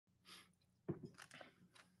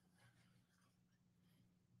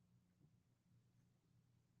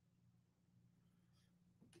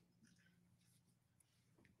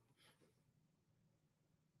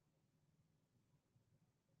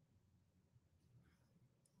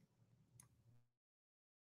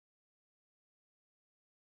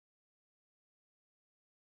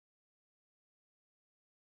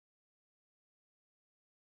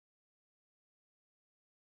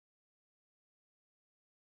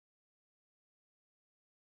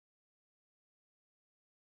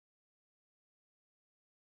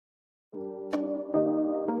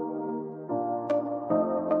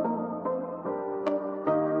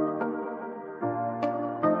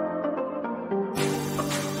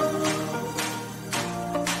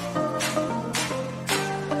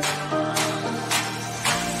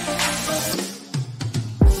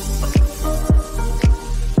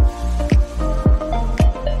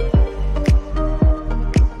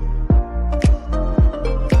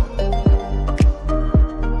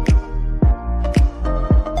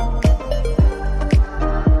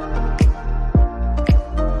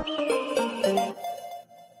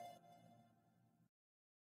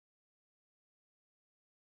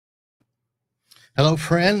Hello,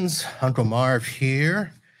 friends. Uncle Marv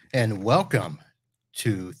here, and welcome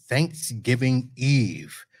to Thanksgiving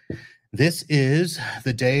Eve. This is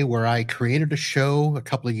the day where I created a show a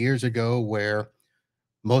couple of years ago where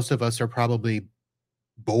most of us are probably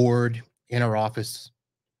bored in our office,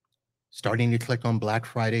 starting to click on Black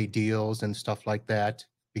Friday deals and stuff like that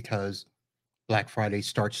because Black Friday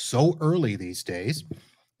starts so early these days.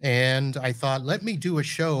 And I thought, let me do a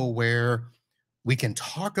show where we can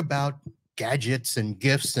talk about gadgets and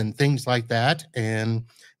gifts and things like that. And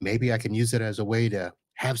maybe I can use it as a way to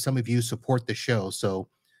have some of you support the show. So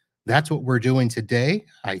that's what we're doing today.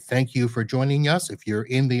 I thank you for joining us. If you're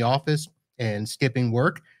in the office and skipping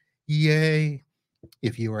work, yay.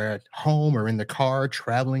 If you are at home or in the car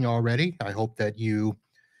traveling already, I hope that you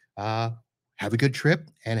uh, have a good trip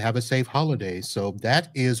and have a safe holiday. So that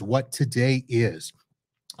is what today is.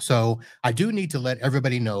 So I do need to let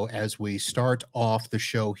everybody know as we start off the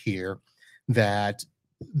show here that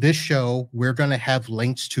this show, we're going to have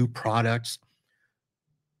links to products.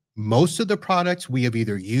 Most of the products we have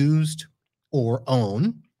either used or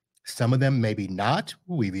own. Some of them maybe not.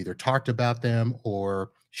 We've either talked about them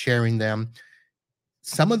or sharing them.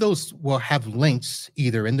 Some of those will have links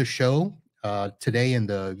either in the show today in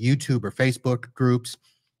the YouTube or Facebook groups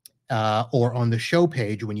or on the show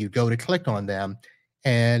page when you go to click on them.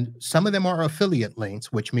 And some of them are affiliate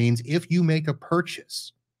links, which means if you make a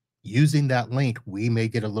purchase using that link, we may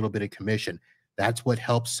get a little bit of commission. That's what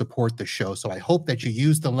helps support the show. So I hope that you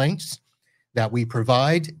use the links that we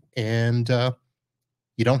provide and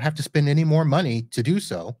you don't have to spend any more money to do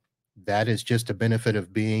so. That is just a benefit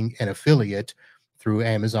of being an affiliate through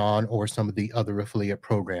Amazon or some of the other affiliate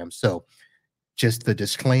programs. So just the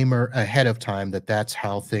disclaimer ahead of time that that's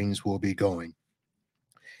how things will be going.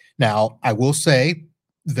 Now, I will say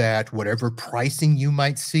that whatever pricing you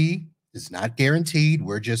might see is not guaranteed.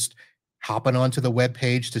 We're just hopping onto the web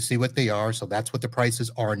page to see what they are. So that's what the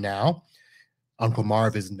prices are now. Uncle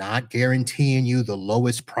Marv is not guaranteeing you the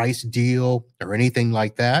lowest price deal or anything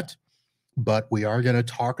like that. But we are going to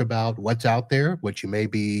talk about what's out there, what you may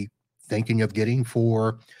be thinking of getting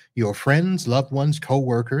for your friends, loved ones,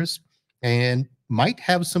 coworkers, and might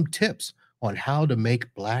have some tips on how to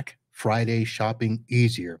make Black Friday shopping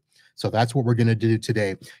easier. So that's what we're going to do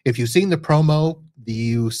today. If you've seen the promo,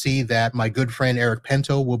 you see that my good friend Eric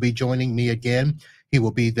Pinto will be joining me again. He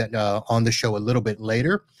will be on the show a little bit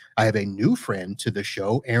later. I have a new friend to the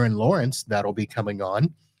show, Erin Lawrence, that'll be coming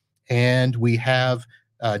on. And we have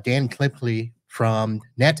Dan Clipley from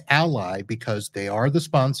Net Ally because they are the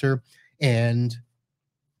sponsor. And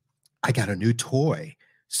I got a new toy.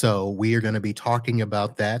 So we are going to be talking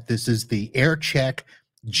about that. This is the AirCheck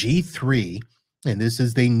G3, and this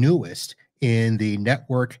is the newest in the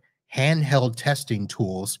network handheld testing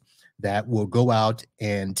tools that will go out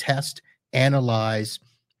and test, analyze,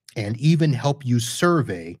 and even help you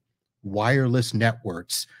survey wireless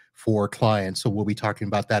networks for clients. So we'll be talking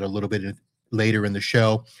about that a little bit later in the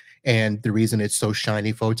show. And the reason it's so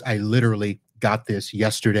shiny, folks, I literally got this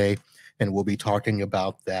yesterday, and we'll be talking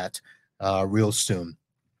about that real soon.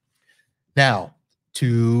 Now,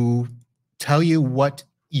 to tell you what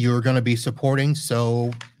you're going to be supporting. So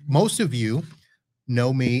most of you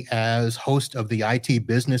know me as host of the IT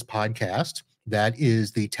Business Podcast. That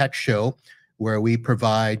is the tech show where we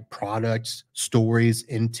provide products, stories,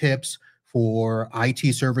 and tips for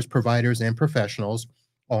IT service providers and professionals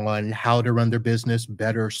on how to run their business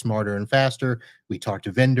better, smarter, and faster. We talk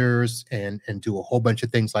to vendors and do a whole bunch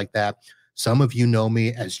of things like that. Some of you know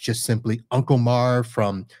me as just simply Uncle Marv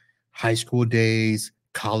from high school days,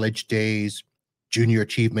 college days, junior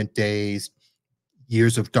achievement days,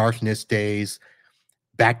 years of darkness days,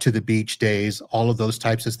 back to the beach days, all of those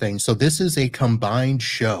types of things. So this is a combined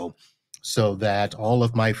show so that all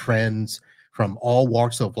of my friends from all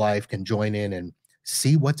walks of life can join in and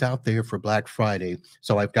see what's out there for Black Friday.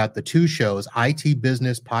 So I've got the two shows,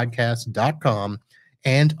 itbusinesspodcast.com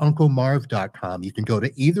and unclemarv.com. You can go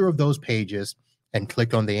to either of those pages and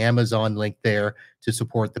click on the Amazon link there to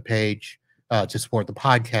support the page, to support the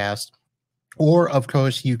podcast. Or, of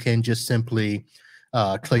course, you can just simply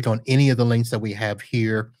click on any of the links that we have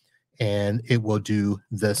here, and it will do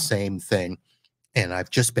the same thing. And I've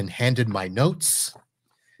just been handed my notes,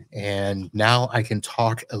 and now I can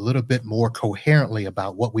talk a little bit more coherently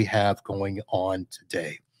about what we have going on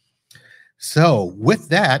today. So with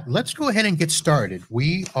that, let's go ahead and get started.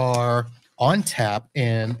 We are on tap,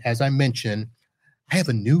 and as I mentioned, I have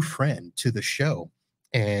a new friend to the show,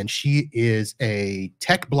 and she is a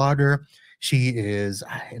tech blogger. She is,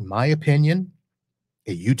 in my opinion,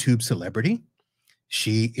 a YouTube celebrity.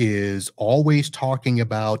 She is always talking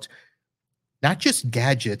about not just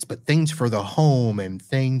gadgets, but things for the home and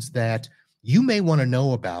things that you may want to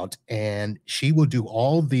know about. And she will do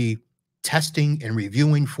all the testing and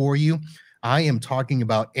reviewing for you. I am talking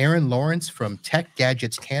about Erin Lawrence from Tech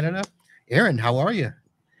Gadgets Canada. Erin, how are you?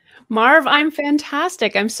 Marv, I'm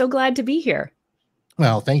fantastic. I'm so glad to be here.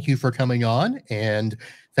 Well, thank you for coming on, and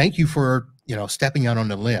thank you for, stepping out on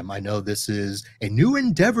the limb. I know this is a new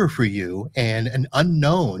endeavor for you and an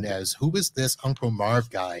unknown as who is this Uncle Marv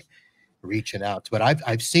guy reaching out. But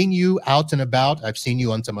I've seen you out and about. I've seen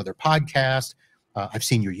you on some other podcasts. I've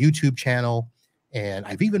seen your YouTube channel, and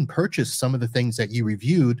I've even purchased some of the things that you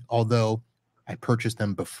reviewed, although I purchased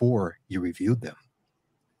them before you reviewed them.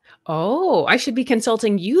 Oh, I should be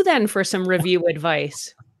consulting you then for some review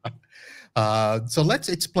advice. So let's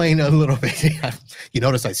explain a little bit. You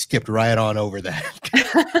notice I skipped right on over that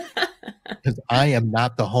because I am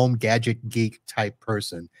not the home gadget geek type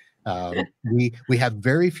person. We have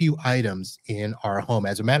very few items in our home.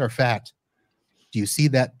 As a matter of fact, do you see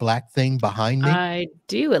that black thing behind me? I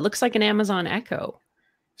do. It looks like an Amazon Echo.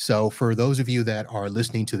 So for those of you that are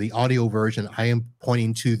listening to the audio version, I am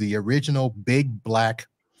pointing to the original big black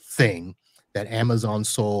thing that Amazon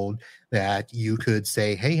sold that you could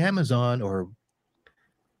say, "Hey, Amazon," or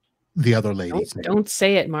the other lady's name. Don't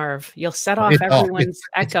say it, Marv. You'll set off everyone's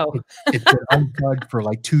Echo. It's been unplugged for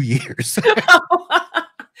like 2 years.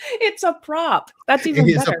 It's a prop. That's even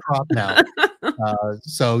better. It's a prop now.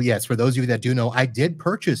 So yes, for those of you that do know, I did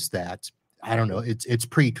purchase that. I don't know. It's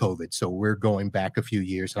pre-COVID, so we're going back a few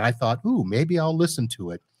years. And I thought, ooh, maybe I'll listen to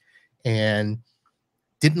it. And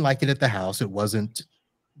didn't like it at the house. It wasn't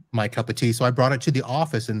my cup of tea. So I brought it to the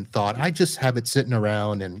office and thought I just have it sitting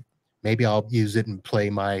around and maybe I'll use it and play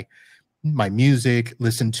my music,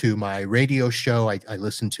 listen to my radio show. I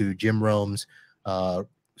listen to Jim Rome's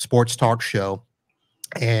sports talk show.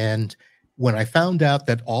 And when I found out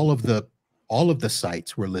that all of the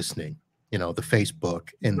sites were listening, the Facebook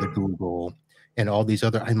and the Google and all these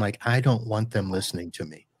other, I'm like, I don't want them listening to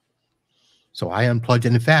me. So I unplugged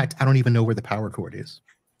it. In fact, I don't even know where the power cord is.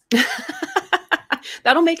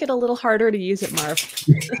 That'll make it a little harder to use it, Marv.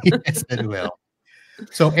 Yes, it will.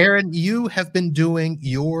 So, Erin, you have been doing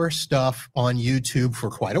your stuff on YouTube for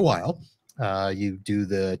quite a while. You do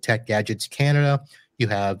the Tech Gadgets Canada. You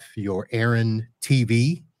have your Erin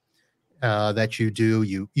TV that you do.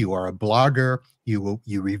 You are a blogger. You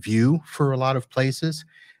review for a lot of places.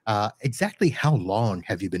 Exactly how long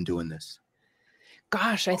have you been doing this?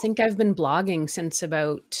 Gosh, I think I've been blogging since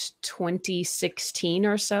about 2016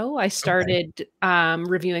 or so. I started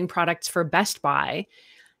reviewing products for Best Buy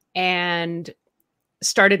and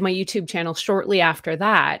started my YouTube channel shortly after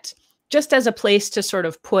that, just as a place to sort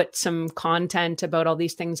of put some content about all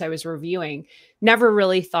these things I was reviewing. Never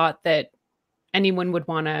really thought that anyone would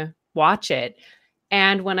want to watch it.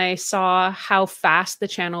 And when I saw how fast the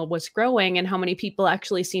channel was growing and how many people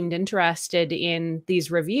actually seemed interested in these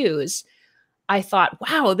reviews, I thought,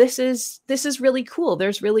 wow, this is really cool.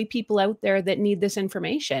 There's really people out there that need this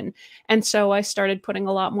information. And so I started putting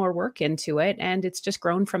a lot more work into it, and it's just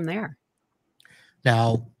grown from there.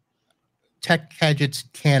 Now, Tech Gadgets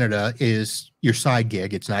Canada is your side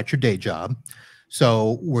gig. It's not your day job.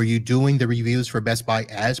 So were you doing the reviews for Best Buy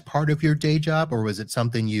as part of your day job, or was it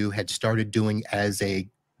something you had started doing as a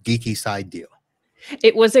geeky side deal?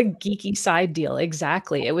 It was a geeky side deal.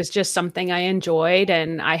 Exactly. It was just something I enjoyed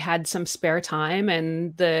and I had some spare time.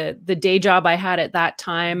 And the day job I had at that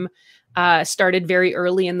time started very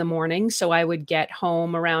early in the morning. So I would get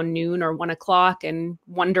home around noon or 1 o'clock and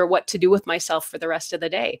wonder what to do with myself for the rest of the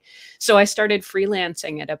day. So I started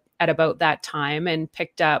freelancing at about that time and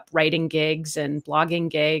picked up writing gigs and blogging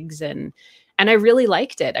gigs. And I really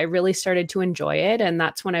liked it. I really started to enjoy it. And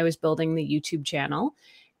that's when I was building the YouTube channel.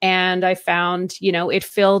 And I found, it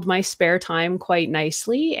filled my spare time quite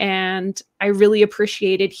nicely. And I really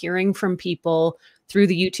appreciated hearing from people through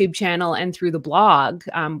the YouTube channel and through the blog,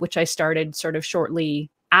 which I started sort of shortly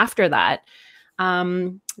after that,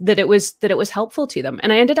 that it was helpful to them.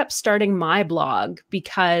 And I ended up starting my blog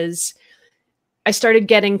because I started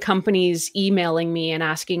getting companies emailing me and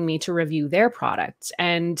asking me to review their products.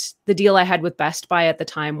 And the deal I had with Best Buy at the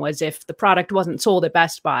time was if the product wasn't sold at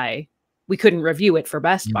Best Buy, we couldn't review it for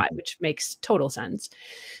Best Buy, which makes total sense.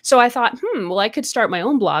 So I thought, well, I could start my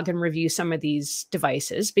own blog and review some of these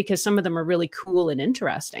devices because some of them are really cool and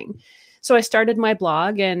interesting. So I started my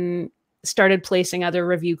blog and started placing other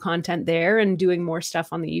review content there and doing more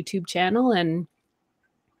stuff on the YouTube channel. And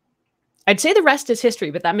I'd say the rest is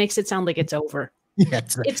history, but that makes it sound like it's over. Yeah,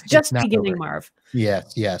 it's just beginning, over. Marv.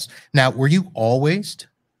 Yes, yes. Now, were you always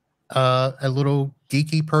a little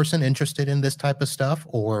geeky person interested in this type of stuff,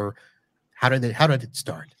 or how did it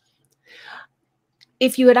start?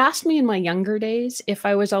 If you had asked me in my younger days if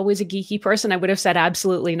I was always a geeky person, I would have said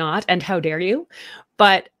absolutely not, and how dare you.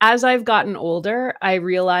 But as I've gotten older, I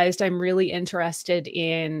realized I'm really interested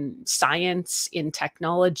in science, in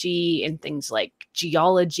technology, in things like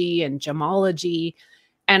geology and gemology.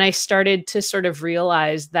 And I started to sort of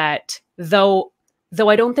realize that though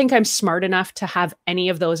I don't think I'm smart enough to have any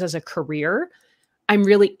of those as a career, I'm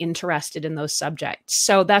really interested in those subjects.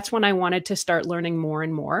 So that's when I wanted to start learning more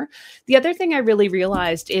and more. The other thing I really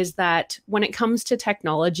realized is that when it comes to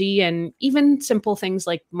technology and even simple things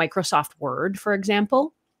like Microsoft Word, for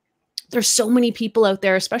example, there's so many people out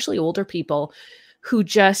there, especially older people, who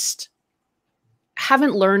just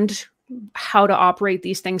haven't learned how to operate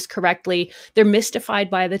these things correctly. They're mystified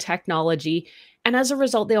by the technology. And as a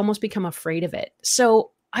result, they almost become afraid of it.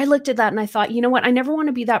 So I looked at that and I thought, you know what? I never want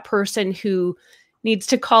to be that person who needs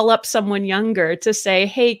to call up someone younger to say,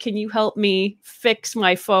 hey, can you help me fix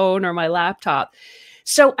my phone or my laptop?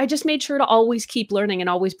 So I just made sure to always keep learning and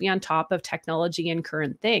always be on top of technology and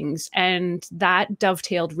current things. And that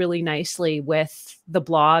dovetailed really nicely with the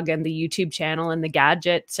blog and the YouTube channel and the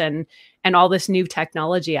gadgets and all this new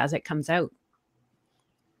technology as it comes out.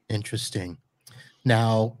 Interesting.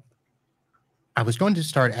 Now, I was going to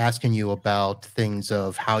start asking you about things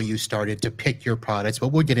of how you started to pick your products, but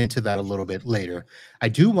we'll get into that a little bit later. I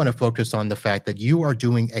do want to focus on the fact that you are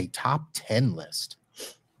doing a top 10 list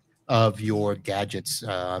of your gadgets,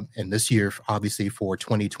 and this year, obviously, for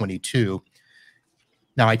 2022.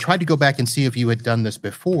 Now, I tried to go back and see if you had done this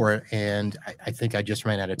before, and I think I just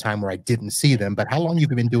ran out of time where I didn't see them. But how long have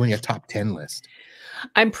you been doing a top 10 list?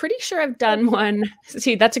 I'm pretty sure I've done one.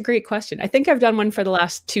 See, that's a great question. I think I've done one for the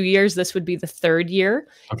last 2 years. This would be the third year.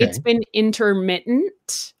 Okay. It's been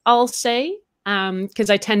intermittent, I'll say, because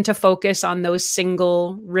I tend to focus on those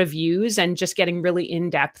single reviews and just getting really in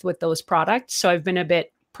depth with those products. So I've been a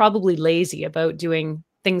bit probably lazy about doing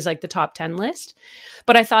things like the top 10 list.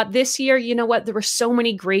 But I thought this year, you know what, there were so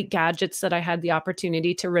many great gadgets that I had the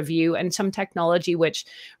opportunity to review and some technology which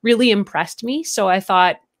really impressed me. So I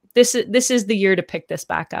thought this is the year to pick this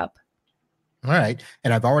back up. All right.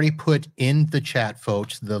 And I've already put in the chat,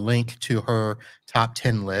 folks, the link to her top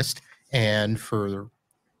 10 list. And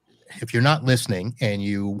if you're not listening and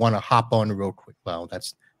you want to hop on real quick, well,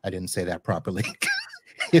 I didn't say that properly.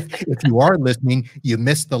 If you are listening, you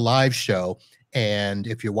missed the live show. And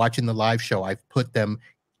if you're watching the live show, I've put them.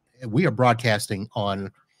 We are broadcasting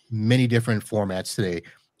on many different formats today.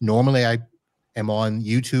 Normally, I am on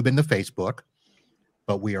YouTube and the Facebook,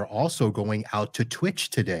 but we are also going out to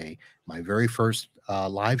Twitch today. My very first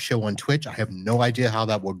live show on Twitch. I have no idea how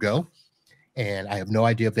that will go. And I have no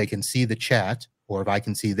idea if they can see the chat or if I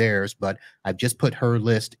can see theirs, but I've just put her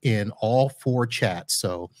list in all 4 chats.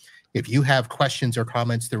 So if you have questions or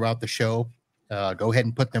comments throughout the show, go ahead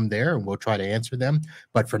and put them there and we'll try to answer them.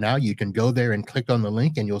 But for now, you can go there and click on the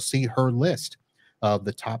link and you'll see her list of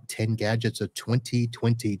the top 10 gadgets of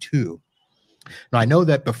 2022. Now, I know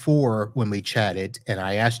that before when we chatted and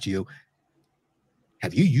I asked you,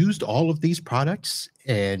 have you used all of these products?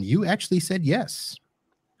 And you actually said yes.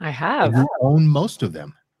 I have. And you own most of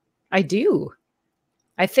them. I do.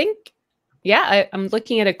 I think, yeah, I'm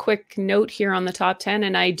looking at a quick note here on the top 10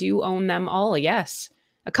 and I do own them all. Yes.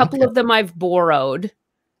 A couple of them I've borrowed.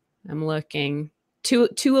 I'm looking.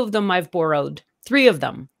 Two of them I've borrowed. 3 of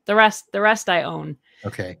them. The rest I own.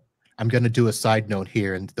 Okay. I'm going to do a side note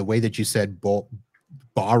here. And the way that you said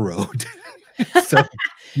borrowed. So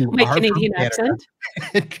my Canadian accent.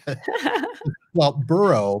 Well,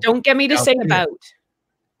 Burrow. Don't get me to say about.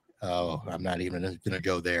 Oh, I'm not even going to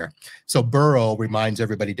go there. So Burrow reminds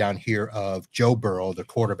everybody down here of Joe Burrow, the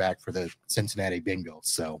quarterback for the Cincinnati Bengals.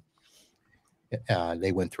 So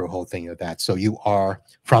they went through a whole thing of that. So you are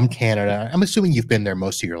from Canada. I'm assuming you've been there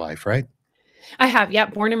most of your life, right? I have. Yeah.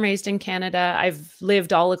 Born and raised in Canada. I've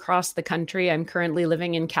lived all across the country. I'm currently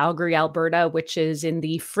living in Calgary, Alberta, which is in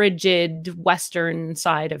the frigid western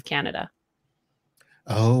side of Canada.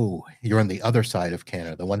 Oh, you're on the other side of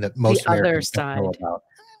Canada, the one that most Americans don't know about.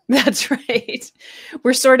 That's right.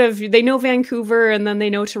 We're sort of, they know Vancouver and then they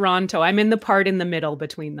know Toronto. I'm in the part in the middle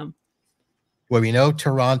between them. Well, we know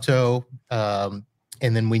Toronto, and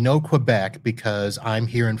then we know Quebec because I'm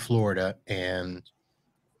here in Florida and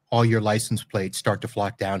all your license plates start to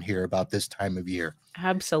flock down here about this time of year.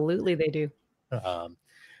 Absolutely, they do. All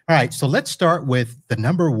right, so let's start with the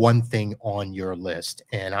number 1 thing on your list.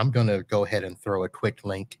 And I'm going to go ahead and throw a quick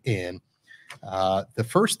link in. The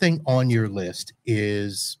first thing on your list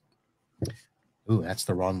is, ooh, that's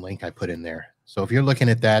the wrong link I put in there. So if you're looking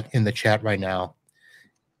at that in the chat right now,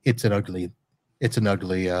 it's an ugly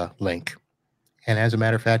link. And as a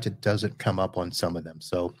matter of fact, it doesn't come up on some of them.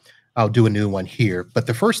 So I'll do a new one here. But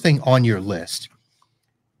the first thing on your list,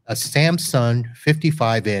 a Samsung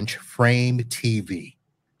 55-inch frame TV.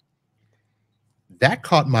 That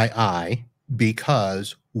caught my eye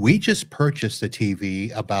because we just purchased a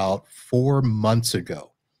TV about 4 months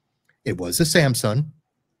ago. It was a Samsung.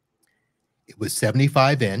 It was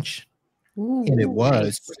 75-inch, and it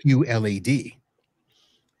was Nice. QLED.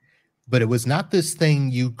 But it was not this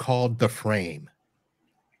thing you called the frame.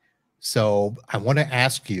 So I want to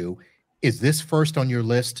ask you, is this first on your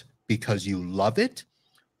list because you love it,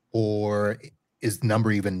 or is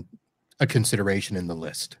number even a consideration in the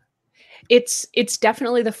list? It's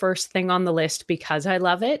definitely the first thing on the list because I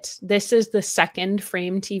love it. This is the second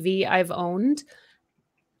frame TV I've owned.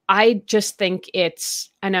 I just think it's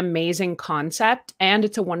an amazing concept and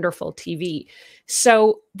it's a wonderful TV.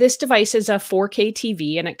 So this device is a 4K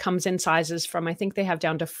TV and it comes in sizes from, I think they have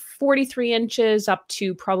down to 43 inches up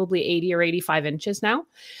to probably 80 or 85 inches now.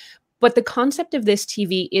 But the concept of this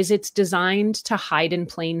TV is it's designed to hide in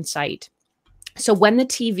plain sight. So when the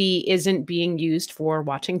TV isn't being used for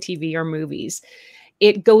watching TV or movies,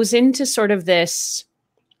 it goes into sort of this,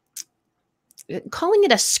 calling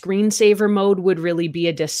it a screensaver mode would really be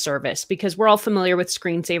a disservice because we're all familiar with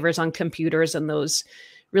screensavers on computers and those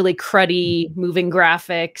really cruddy moving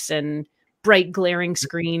graphics and bright glaring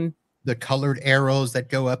screen. The colored arrows that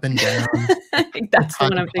go up and down. That's the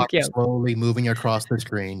one I'm thinking of. Slowly moving across the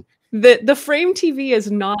screen. The frame TV is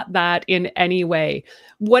not that in any way.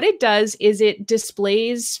 What it does is it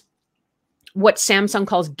displays what Samsung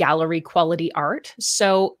calls gallery quality art.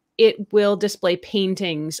 So it will display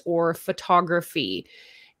paintings or photography,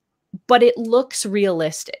 but it looks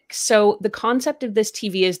realistic. So the concept of this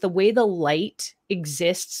TV is the way the light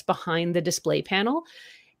exists behind the display panel.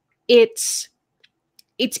 It's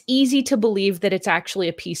easy to believe that it's actually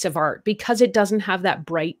a piece of art because it doesn't have that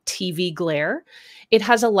bright TV glare. It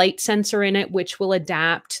has a light sensor in it, which will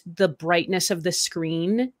adapt the brightness of the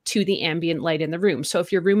screen to the ambient light in the room. So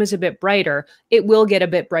if your room is a bit brighter, it will get a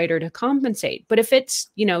bit brighter to compensate. But if it's,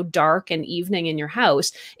 dark and evening in your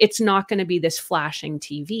house, it's not going to be this flashing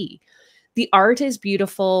TV. The art is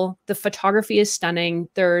beautiful. The photography is stunning.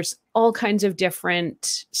 There's all kinds of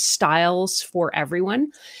different styles for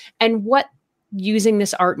everyone. And what using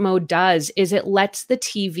this art mode does is it lets the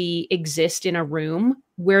TV exist in a room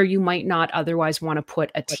where you might not otherwise want to put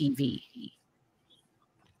a TV.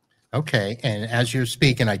 Okay. And as you're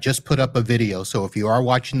speaking, I just put up a video. So if you are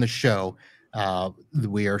watching the show,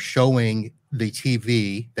 we are showing the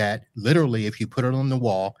TV that literally, if you put it on the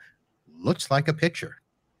wall, looks like a picture.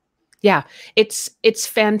 Yeah, it's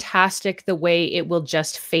fantastic the way it will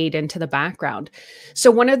just fade into the background. So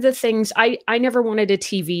one of the things, I never wanted a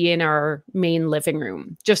TV in our main living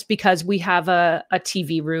room just because we have a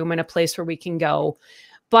TV room and a place where we can go.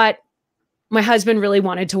 But my husband really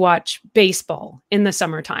wanted to watch baseball in the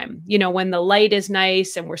summertime, when the light is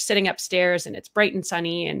nice and we're sitting upstairs and it's bright and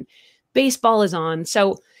sunny and baseball is on.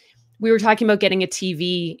 So we were talking about getting a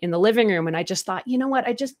TV in the living room. And I just thought, you know what?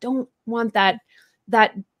 I just don't want that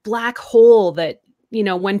black hole that,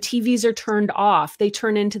 when TVs are turned off, they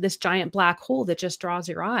turn into this giant black hole that just draws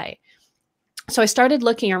your eye. So I started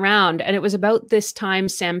looking around, and it was about this time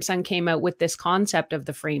Samsung came out with this concept of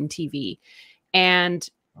the frame TV. And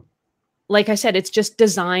like I said, it's just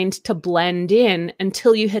designed to blend in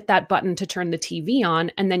until you hit that button to turn the TV on,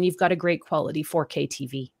 and then you've got a great quality 4K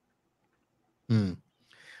TV.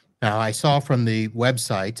 Now, I saw from the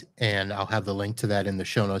website, and I'll have the link to that in the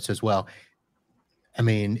show notes as well. I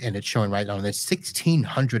mean, and it's showing right on this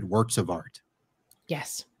 1,600 works of art.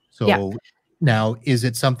 Yes. So now, is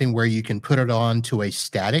it something where you can put it on to a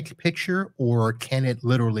static picture, or can it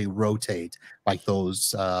literally rotate like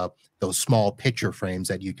those small picture frames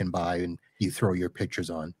that you can buy and you throw your pictures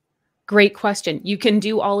on? Great question. You can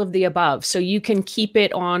do all of the above. So you can keep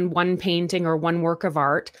it on one painting or one work of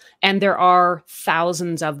art, and there are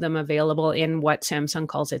thousands of them available in what Samsung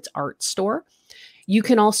calls its art store. You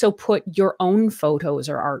can also put your own photos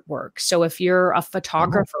or artwork. So if you're a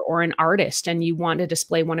photographer or an artist and you want to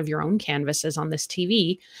display one of your own canvases on this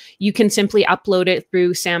TV, you can simply upload it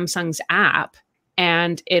through Samsung's app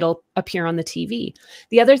and it'll appear on the TV.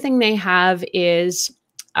 The other thing they have is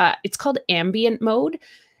it's called ambient mode.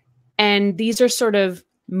 And these are sort of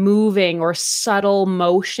moving or subtle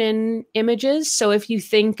motion images. So if you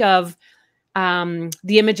think of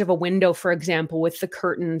the image of a window, for example, with the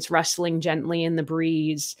curtains rustling gently in the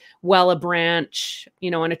breeze, while a branch,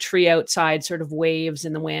 on a tree outside sort of waves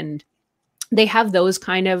in the wind. They have those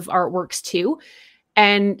kind of artworks too.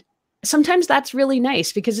 And sometimes that's really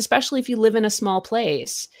nice because especially if you live in a small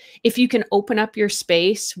place, if you can open up your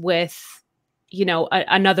space with you know,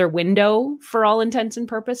 another window for all intents and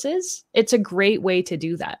purposes. It's a great way to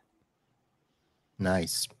do that.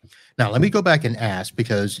 Nice. Now, let me go back and ask,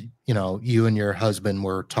 because, you know, you and your husband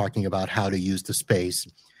were talking about how to use the space.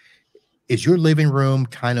 Is your living room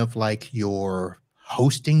kind of like your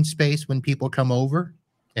hosting space when people come over?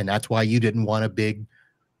 And that's why you didn't want a big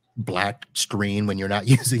black screen when you're not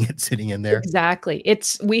using it sitting in there? Exactly.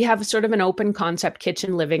 We have sort of an open concept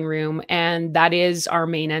kitchen living room, and that is our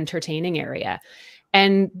main entertaining area.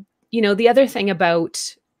 And, you know, the other thing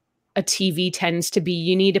about a TV tends to be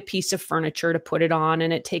you need a piece of furniture to put it on,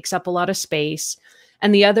 and it takes up a lot of space.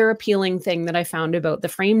 And the other appealing thing that I found about the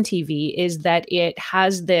frame TV is that it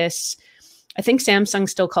has this, I think Samsung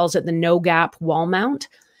still calls it the no gap wall mount,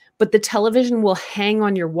 but the television will hang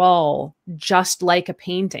on your wall just like a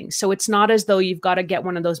painting. So it's not as though you've got to get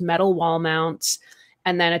one of those metal wall mounts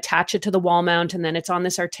and then attach it to the wall mount, and then it's on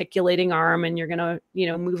this articulating arm and you're going to, you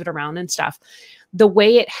know, move it around and stuff. The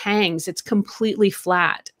way it hangs, it's completely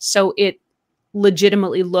flat. So it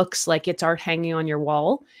legitimately looks like it's art hanging on your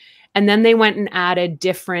wall. And then they went and added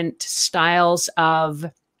different styles of,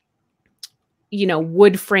 you know,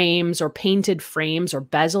 wood frames or painted frames or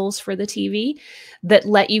bezels for the TV that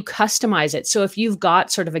let you customize it. So if you've got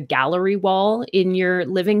sort of a gallery wall in your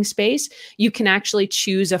living space, you can actually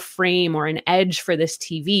choose a frame or an edge for this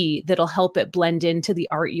TV that'll help it blend into the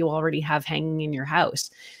art you already have hanging in your house.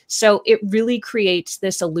 So it really creates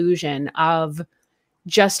this illusion of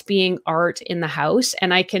just being art in the house.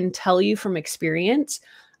 And I can tell you from experience,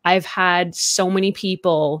 I've had so many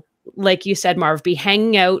people, like you said, Marv, be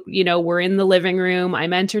hanging out, you know, we're in the living room,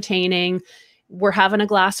 I'm entertaining, we're having a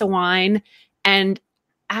glass of wine. And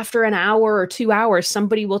after an hour or 2 hours,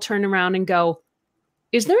 somebody will turn around and go,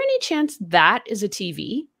 is there any chance that is a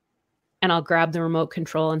TV? And I'll grab the remote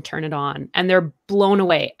control and turn it on. And they're blown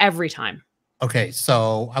away every time. Okay,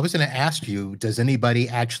 so I was going to ask you, does anybody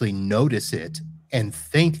actually notice it and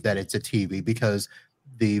think that it's a TV? Because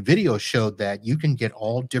the video showed that you can get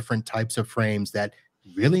all different types of frames that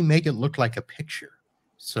really make it look like a picture.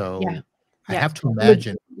 So Yeah. I have to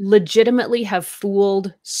imagine. Legitimately have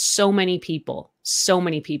fooled so many people,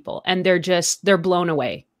 and they're blown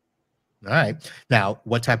away. All right. Now,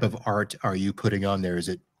 what type of art are you putting on there? Is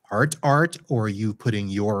it art, or are you putting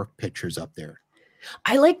your pictures up there?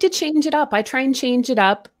 I like to change it up. I try and change it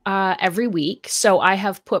up every week. So I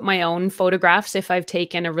have put my own photographs. If I've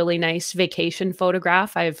taken a really nice vacation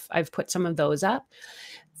photograph, I've put some of those up.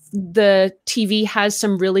 The TV has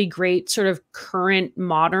some really great sort of current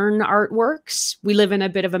modern artworks. We live in a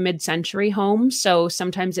bit of a mid-century home, so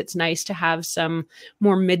sometimes it's nice to have some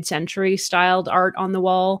more mid-century styled art on the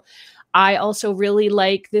wall. I also really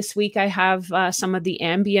like, this week I have some of the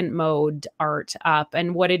ambient mode art up.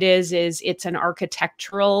 And what it is it's an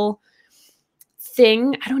architectural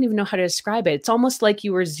thing. I don't even know how to describe it. It's almost like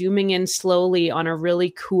you were zooming in slowly on a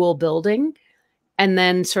really cool building, and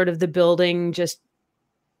then sort of the building just,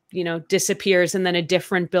 you know, disappears, and then a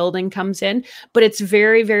different building comes in. But it's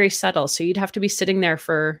very, very subtle. So you'd have to be sitting there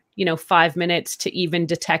for, you know, 5 minutes to even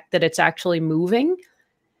detect that it's actually moving.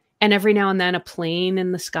 And every now and then a plane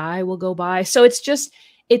in the sky will go by. So it's just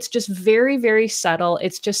very, very subtle.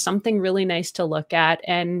 It's just something really nice to look at,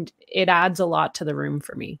 and it adds a lot to the room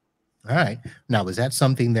for me. All right. Now, was that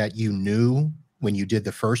something that you knew when you did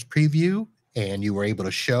the first preview and you were able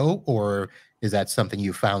to show, or is that something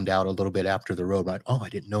you found out a little bit after the road? Like, oh, I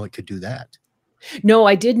didn't know it could do that. No,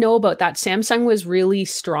 I did know about that. Samsung was really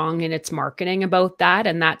strong in its marketing about that,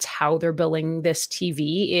 and that's how they're billing this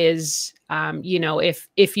TV is, you know,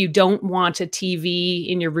 if you don't want a TV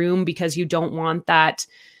in your room because you don't want that,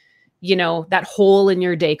 you know, that hole in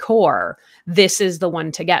your decor, this is the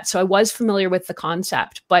one to get. So I was familiar with the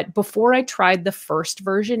concept, but before I tried the first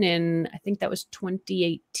version in, I think that was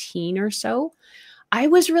 2018 or so, I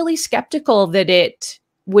was really skeptical that it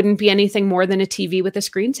wouldn't be anything more than a TV with a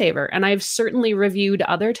screensaver. And I've certainly reviewed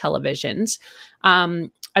other televisions.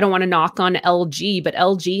 I don't want to knock on LG, but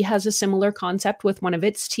LG has a similar concept with one of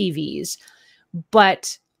its TVs.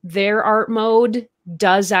 But their art mode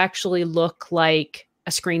does actually look like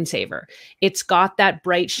a screensaver. It's got that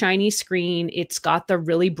bright, shiny screen. It's got the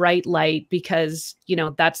really bright light because, you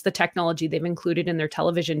know, that's the technology they've included in their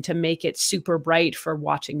television to make it super bright for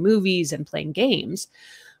watching movies and playing games.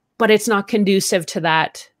 But it's not conducive to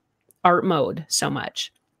that art mode so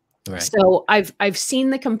much. Right. So I've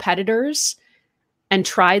seen the competitors and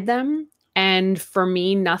tried them. And for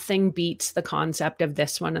me, nothing beats the concept of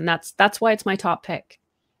this one. And that's why it's my top pick.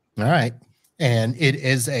 All right. And it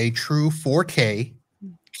is a true 4K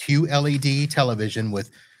QLED television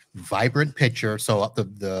with vibrant picture. So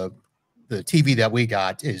the TV that we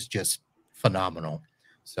got is just phenomenal.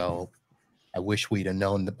 So I wish we'd have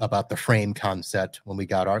known about the frame concept when we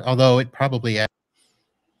got our, although it probably.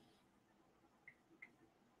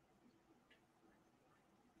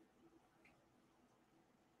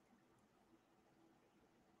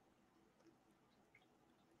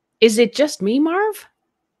 Is it just me, Marv?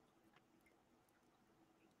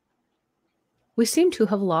 We seem to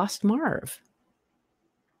have lost Marv.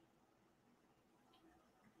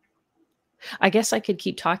 I guess I could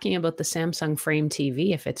keep talking about the Samsung Frame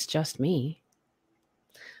TV if it's just me.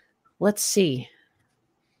 Let's see.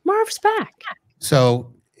 Marv's back.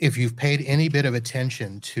 So if you've paid any bit of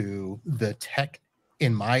attention to the tech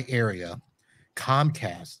in my area,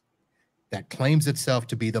 Comcast, that claims itself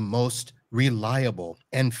to be the most reliable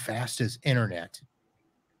and fastest internet,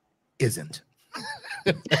 isn't.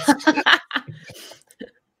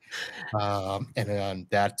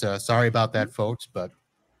 Sorry about that, folks, but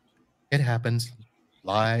it happens.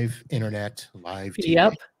 Live internet, live TV.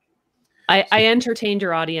 Yep. I entertained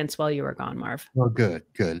your audience while you were gone, Marv. Oh, good.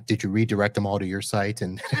 Did you redirect them all to your site?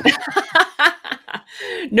 And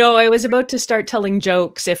no, I was about to start telling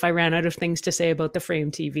jokes if I ran out of things to say about the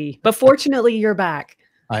Frame TV. But fortunately, you're back.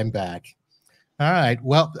 I'm back. All right.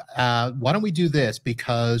 Well, why don't we do this,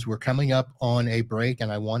 because we're coming up on a break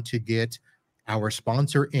and I want to get our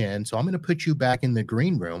sponsor in. So I'm going to put you back in the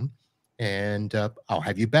green room, and I'll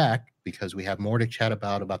have you back because we have more to chat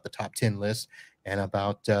about the top 10 list and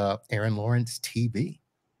about Erin Lawrence TV.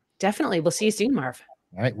 Definitely. We'll see you soon, Marv.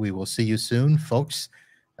 All right. We will see you soon, folks.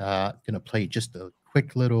 Going to play just a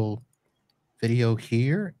quick little video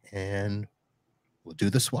here and we'll do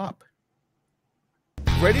the swap.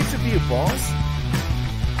 Ready to be a boss?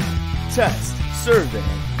 Test, survey,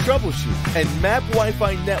 troubleshoot, and map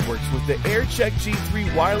Wi-Fi networks with the AirCheck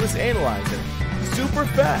G3 wireless analyzer. Super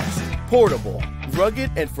fast, portable,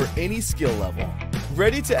 rugged, and for any skill level.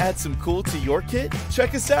 Ready to add some cool to your kit?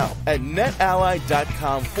 Check us out at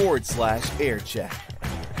netally.com/aircheck.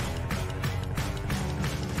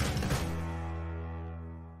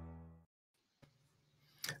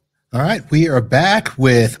 All right, we are back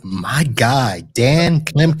with my guy, Dan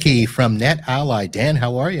Klimke from NetAlly. Dan,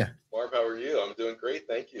 how are you? Marv, how are you? I'm doing great,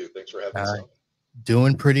 thank you. Thanks for having us on.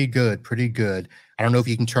 Doing pretty good, pretty good. I don't know if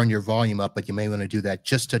you can turn your volume up, but you may want to do that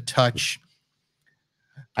just a touch.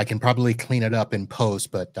 I can probably clean it up in post,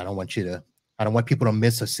 but I don't want people to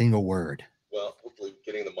miss a single word. Well, hopefully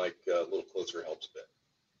getting the mic a little closer helps a bit.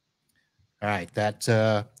 All right,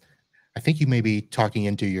 I think you may be talking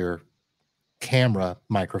into your camera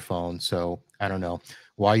microphone, so I don't know.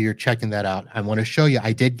 While you're checking that out, I want to show you,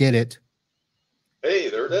 I did get it. Hey,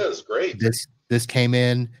 there it is. Great. This came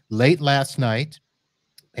in late last night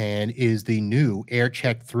and is the new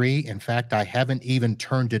AirCheck 3. In fact, I haven't even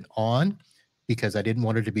turned it on because I didn't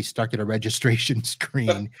want it to be stuck at a registration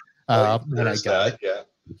screen when I got it. Yeah.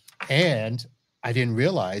 And I didn't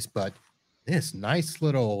realize, but this nice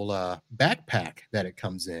little backpack that it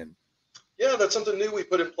comes in. Yeah, that's something new we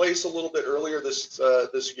put in place a little bit earlier this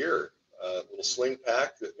year. A little sling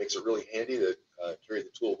pack that makes it really handy to carry the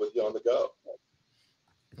tool with you on the go.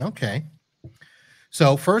 Okay.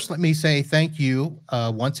 So first, let me say thank you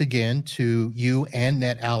once again to you and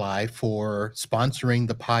NetAlly for sponsoring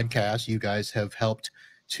the podcast. You guys have helped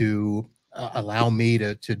to allow me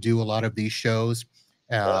to do a lot of these shows.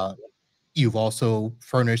 You've also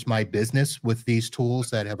furnished my business with these tools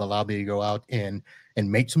that have allowed me to go out and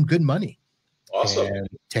make some good money. Awesome. And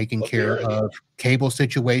taking care of cable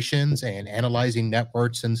situations and analyzing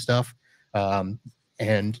networks and stuff.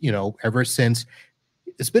 And, you know, ever since,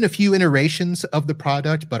 it's been a few iterations of the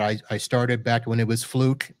product, but I started back when it was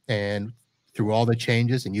Fluke and through all the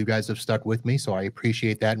changes, and you guys have stuck with me. So I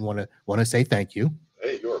appreciate that and want to say thank you.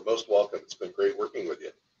 Hey, you are most welcome. It's been great working with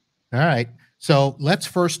you. All right. So let's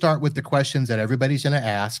first start with the questions that everybody's going to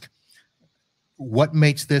ask. What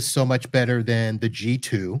makes this so much better than the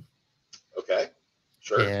G2? Okay,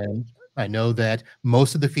 sure. And I know that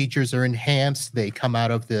most of the features are enhanced. They come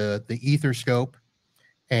out of the Etherscope,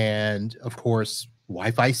 and of course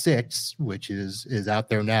Wi-Fi 6, which is out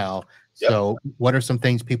there now. Yep. So what are some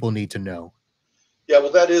things people need to know? Yeah,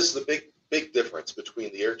 well, that is the big difference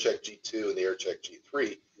between the AirCheck G2 and the AirCheck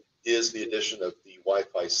G3 is the addition of the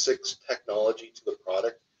Wi-Fi 6 technology to the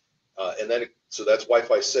product. So that's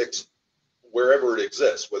Wi-Fi 6 wherever it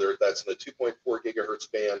exists, whether that's in the 2.4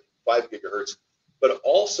 gigahertz band, 5 gigahertz, but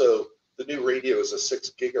also the new radio is a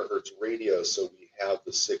 6 gigahertz radio, so we have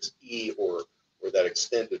the 6E or that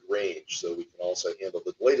extended range, so we can also handle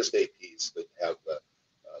the latest APs that have the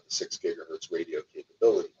 6 gigahertz radio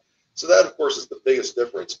capability. So that, of course, is the biggest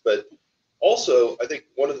difference. But also, I think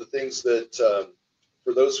one of the things that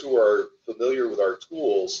for those who are familiar with our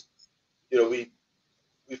tools, you know, we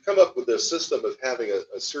we've come up with a system of having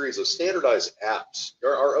a series of standardized apps,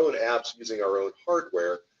 our own apps using our own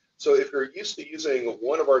hardware. So if you're used to using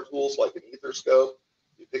one of our tools like an Etherscope,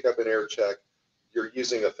 you pick up an AirCheck, you're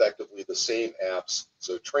using effectively the same apps.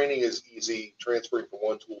 So training is easy, transferring from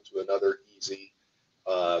one tool to another easy.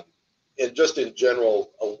 And just in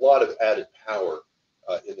general, a lot of added power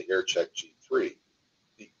in the AirCheck G3.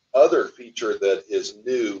 The other feature that is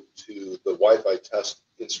new to the Wi-Fi test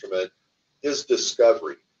instrument is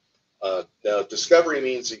discovery. Now, discovery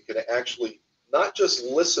means you can actually not just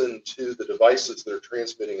listen to the devices that are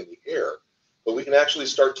transmitting in the air, but we can actually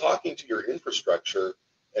start talking to your infrastructure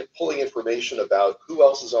and pulling information about who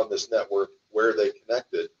else is on this network, where they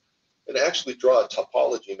connected, and actually draw a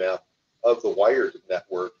topology map of the wired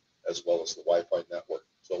network as well as the Wi-Fi network.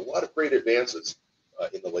 So a lot of great advances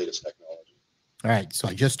in the latest technology. All right, so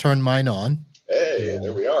I just turned mine on. Hey,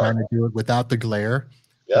 there we are. Trying to do it without the glare,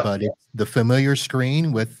 yep. But it's the familiar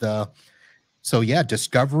screen with, so yeah,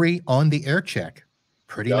 discovery on the AirCheck.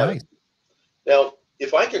 Pretty nice. Now,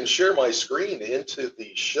 if I can share my screen into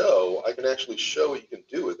the show, I can actually show what you can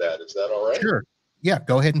do with that. Is that all right? Sure. Yeah,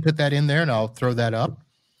 go ahead and put that in there, and I'll throw that up.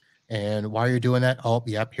 And while you're doing that, oh,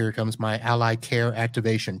 yep, here comes my Ally Care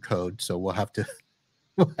activation code. So we'll have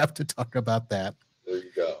to talk about that. There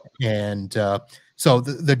you go. And so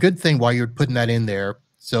the good thing while you're putting that in there,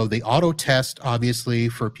 so the auto test, obviously,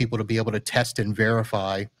 for people to be able to test and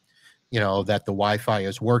verify, that the Wi-Fi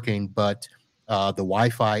is working, but the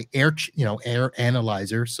Wi-Fi air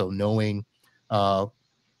analyzer, so knowing,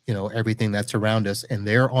 everything that's around us, and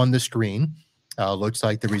there on the screen looks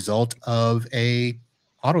like the result of a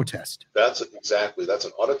auto test. That's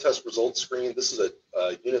an auto test results screen. This is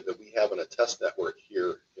a unit that we have in a test network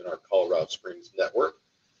here in our Colorado Springs network.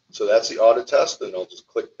 So that's the auto test, and I'll just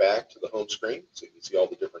click back to the home screen so you can see all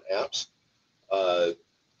the different apps.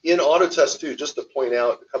 In auto test 2, just to point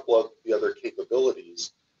out a couple of the other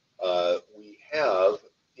capabilities, we have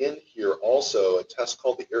in here also a test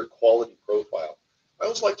called the air quality profile. I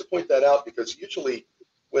always like to point that out because usually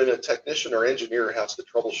when a technician or engineer has to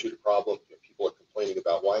troubleshoot a problem, people are complaining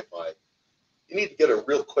about Wi-Fi, you need to get a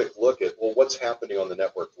real quick look at, well, what's happening on the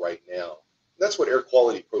network right now. And that's what air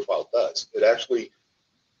quality profile does. It actually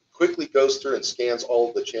quickly goes through and scans all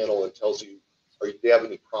of the channel and tells you, do you have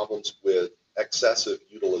any problems with excessive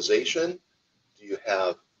utilization? Do you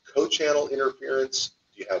have co-channel interference?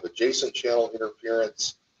 Do you have adjacent channel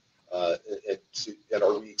interference? And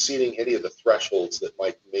are we exceeding any of the thresholds that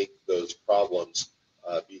might make those problems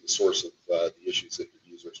be the source of the issues that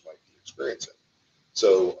your users might be experiencing?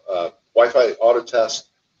 So Wi-Fi auto test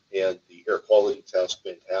and the air quality test,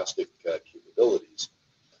 fantastic capabilities.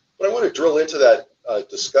 But I want to drill into that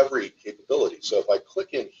discovery capability. So if I click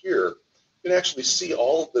in here, you can actually see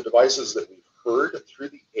all of the devices that we've heard through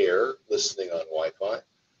the air listening on Wi-Fi,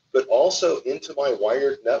 but also into my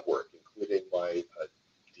wired network, including my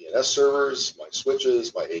DNS servers, my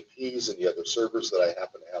switches, my APs, and the other servers that I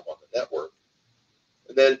happen to have on the network.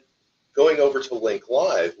 And then going over to Link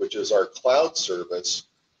Live, which is our cloud service,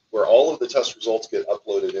 where all of the test results get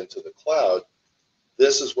uploaded into the cloud.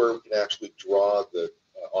 This is where we can actually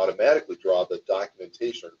automatically draw the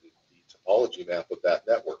documentation or the topology map of that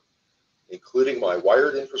network, including my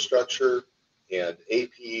wired infrastructure and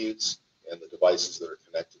APs and the devices that are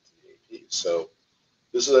connected to the APs. So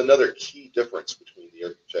this is another key difference between the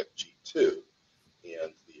AirCheck G2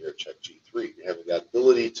 and the AirCheck G3. You're having that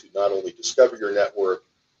ability to not only discover your network,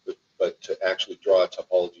 but to actually draw a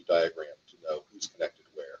topology diagram to know who's connected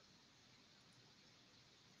where.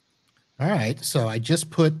 All right, so I just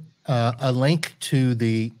put a link to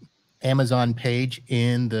the Amazon page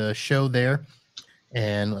in the show there.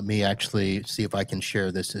 And let me actually see if I can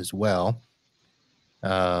share this as well.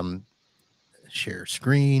 Share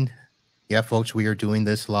screen. Yeah, folks, we are doing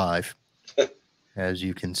this live, as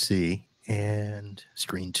you can see. And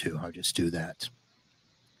screen 2, I'll just do that.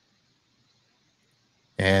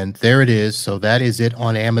 And there it is. So that is it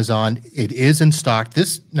on Amazon. It is in stock.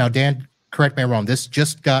 This, now, Dan, correct me if I'm wrong, this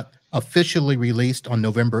just got officially released on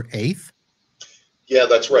November 8th. Yeah,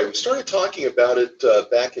 that's right. We started talking about it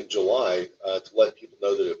back in July to let people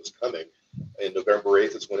know that it was coming. And November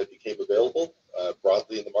 8th is when it became available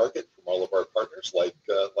broadly in the market from all of our partners like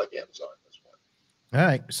Amazon as well. All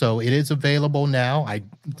right. So it is available now.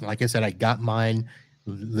 Like I said, I got mine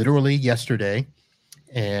literally yesterday,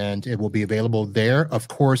 and it will be available there. Of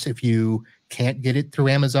course, if you can't get it through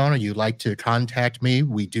Amazon or you'd like to contact me,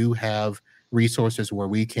 we do have resources where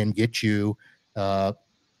we can get you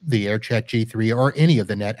the AirCheck G3 or any of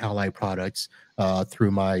the NetAlly products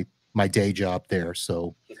through my day job there.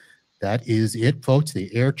 So that is it, folks, the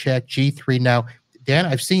AirCheck G3. Now, Dan,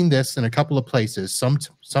 I've seen this in a couple of places.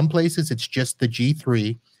 Some places it's just the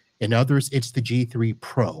G3, in others it's the G3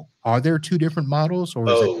 Pro. Are there two different models, or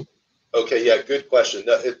is it? Okay, yeah, good question.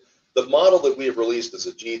 No, the model that we have released is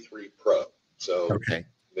a G3 Pro. So Okay.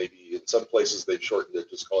 maybe in some places they've shortened it,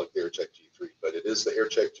 just call it the AirCheck G3, but it is the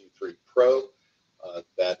AirCheck G3 Pro.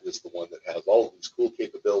 That is the one that has all of these cool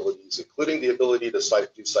capabilities, including the ability to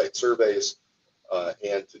do site surveys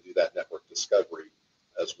and to do that network discovery,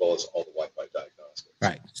 as well as all the Wi-Fi diagnostics.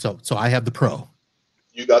 Right. So I have the Pro.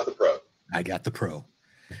 You got the Pro. I got the Pro.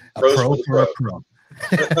 A Pros Pro for a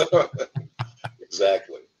the Pro.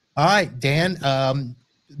 Exactly. All right, Dan.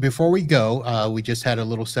 Before we go, we just had a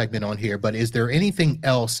little segment on here, but is there anything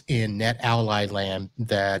else in NetAlly land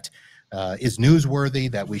that is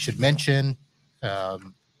newsworthy that we should mention? How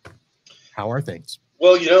are things?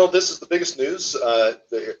 Well, you know, this is the biggest news with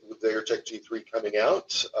the AirCheck G3 coming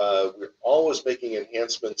out. We're always making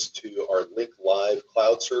enhancements to our Link Live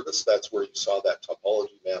cloud service. That's where you saw that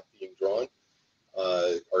topology map being drawn.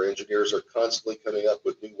 Our engineers are constantly coming up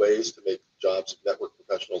with new ways to make jobs of network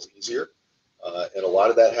professionals easier. And a lot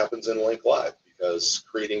of that happens in Link Live because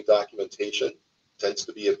creating documentation tends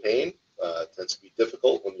to be a pain, tends to be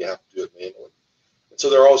difficult when you have to do it manually. And so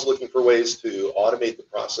they're always looking for ways to automate the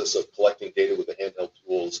process of collecting data with the handheld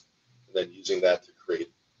tools and then using that to create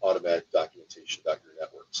automatic documentation about your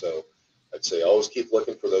network. So I'd say always keep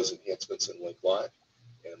looking for those enhancements in Link Live,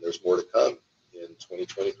 and there's more to come in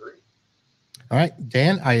 2023. All right,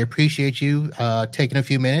 Dan, I appreciate you taking a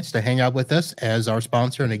few minutes to hang out with us as our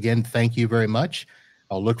sponsor. And again, thank you very much.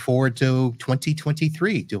 I'll look forward to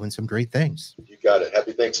 2023 doing some great things. You got it.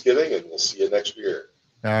 Happy Thanksgiving, and we'll see you next year.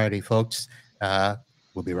 All righty, folks.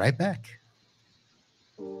 We'll be right back.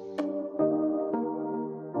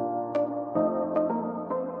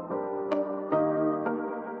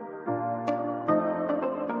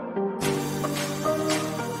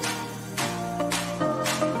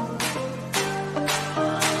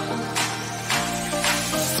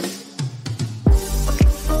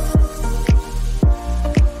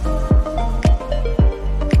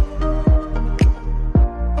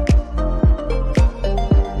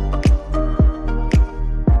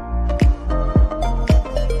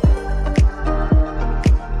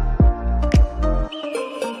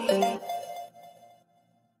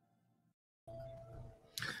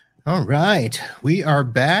 All right, we are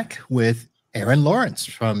back with Erin Lawrence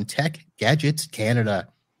from Tech Gadgets Canada.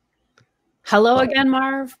 Hello again,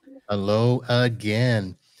 Marv. Hello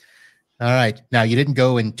again. All right, now you didn't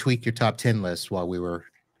go and tweak your top 10 list while we were.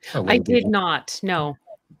 I did not. No.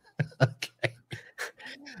 Okay.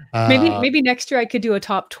 Maybe next year I could do a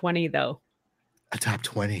top 20 though. A top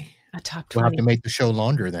 20. A top 20. We'll have to make the show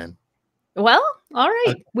longer then. Well, all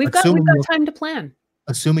right. We've got time to plan.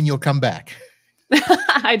 Assuming you'll come back.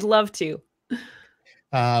 I'd love to.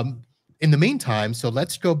 In the meantime, so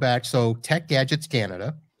let's go back. So Tech Gadgets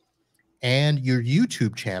Canada and your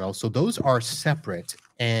YouTube channel. So those are separate.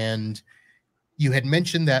 And you had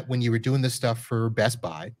mentioned that when you were doing this stuff for Best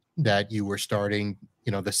Buy, that you were starting,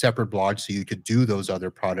 the separate blog so you could do those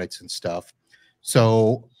other products and stuff.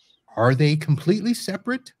 So are they completely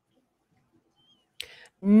separate?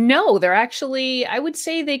 No, they're actually, I would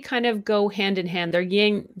say they kind of go hand in hand. They're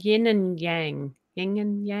yin and yang. Yin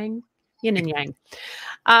and yang.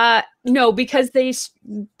 No, because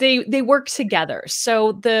they work together.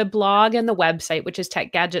 So the blog and the website, which is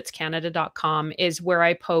techgadgetscanada.com, is where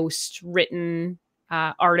I post written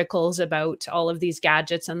articles about all of these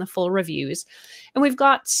gadgets and the full reviews. And we've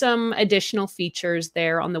got some additional features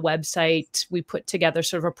there on the website. We put together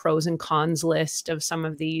sort of a pros and cons list of some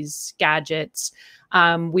of these gadgets.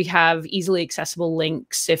 We have easily accessible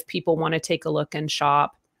links if people want to take a look and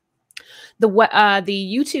shop. The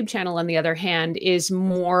YouTube channel, on the other hand, is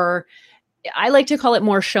more, I like to call it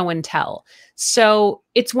more show and tell. So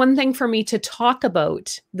it's one thing for me to talk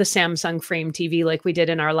about the Samsung Frame TV like we did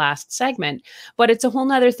in our last segment, but it's a whole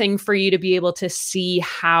nother thing for you to be able to see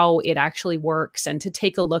how it actually works and to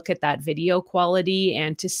take a look at that video quality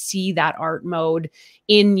and to see that art mode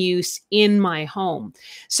in use in my home.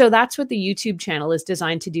 So that's what the YouTube channel is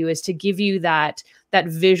designed to do, is to give you that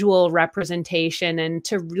visual representation and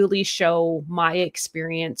to really show my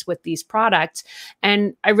experience with these products.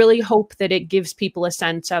 And I really hope that it gives people a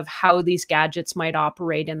sense of how these gadgets might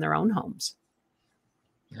operate in their own homes.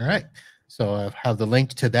 All right. So I have the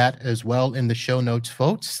link to that as well in the show notes,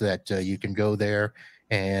 folks, that you can go there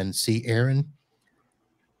and see Erin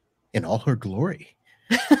in all her glory.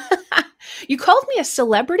 You called me a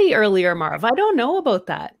celebrity earlier, Marv. I don't know about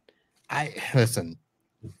that. Listen.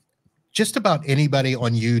 Just about anybody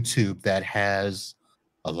on YouTube that has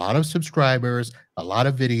a lot of subscribers, a lot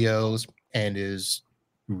of videos, and is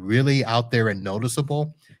really out there and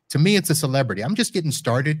noticeable, to me, it's a celebrity. I'm just getting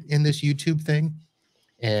started in this YouTube thing,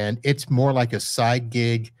 and it's more like a side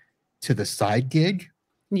gig to the side gig.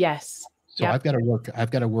 Yes. So I've got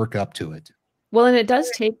to work up to it. Well, and it does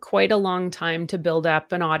take quite a long time to build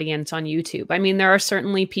up an audience on YouTube. I mean, there are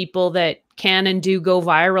certainly people that can and do go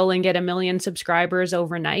viral and get 1 million subscribers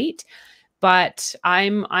overnight, but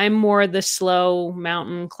I'm more the slow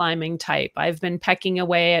mountain climbing type. I've been pecking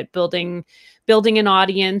away at building an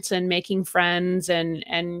audience and making friends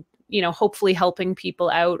and you know, hopefully helping people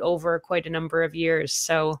out over quite a number of years.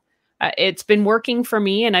 So it's been working for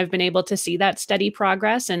me, and I've been able to see that steady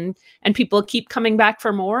progress, and people keep coming back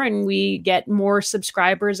for more, and we get more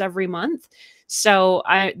subscribers every month. So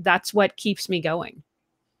that's what keeps me going.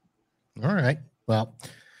 All right. Well,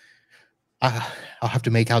 I'll have to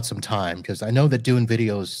make out some time, because I know that doing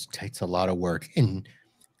videos takes a lot of work. And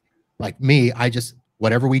like me,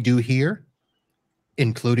 whatever we do here,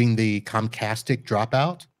 including the Comcastic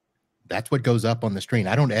dropout, that's what goes up on the screen.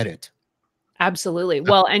 I don't edit. Absolutely.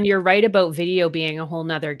 Well, and you're right about video being a whole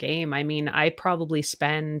nother game. I mean, I probably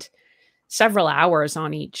spend several hours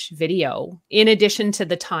on each video, in addition to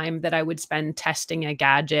the time that I would spend testing a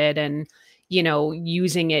gadget and, you know,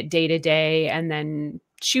 using it day to day, and then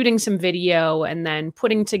shooting some video, and then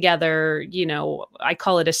putting together, you know, I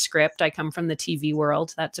call it a script. I come from the TV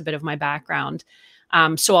world. That's a bit of my background.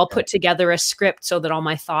 So I'll put together a script so that all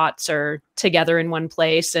my thoughts are together in one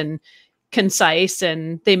place and concise,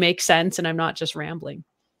 and they make sense, and I'm not just rambling.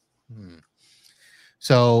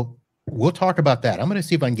 So we'll talk about that. I'm going to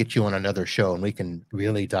see if I can get you on another show and we can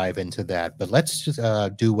really dive into that. But let's just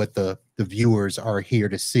do what the viewers are here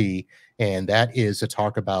to see, and that is to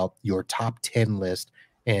talk about your top 10 list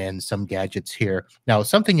and some gadgets here. Now,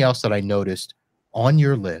 something else that I noticed on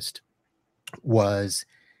your list was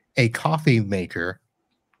a coffee maker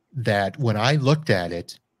that, when I looked at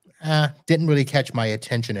it, didn't really catch my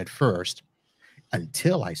attention at first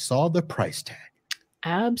until I saw the price tag.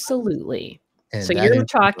 Absolutely. And so you're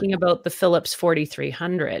talking about the Philips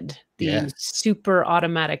 4300, the super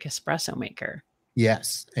automatic espresso maker.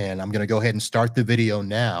 Yes. And I'm going to go ahead and start the video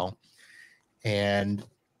now. And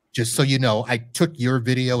just so you know, I took your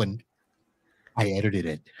video and I edited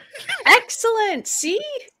it. Excellent. See?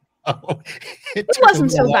 Oh, it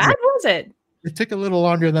wasn't so bad, was it? It took a little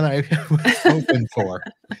longer than I was hoping for.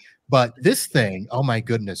 But this thing, oh my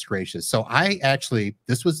goodness gracious. So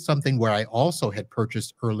this was something where I also had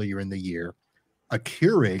purchased earlier in the year, a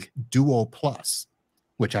Keurig Duo Plus,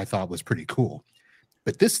 which I thought was pretty cool.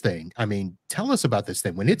 But this thing, I mean, tell us about this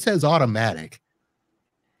thing. When it says automatic,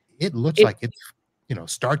 it looks like it's, you know,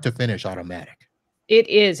 start to finish automatic. It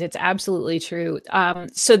is. It's absolutely true.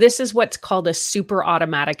 So this is what's called a super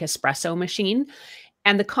automatic espresso machine.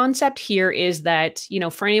 And the concept here is that, you know,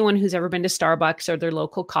 for anyone who's ever been to Starbucks or their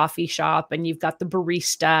local coffee shop, and you've got the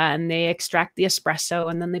barista and they extract the espresso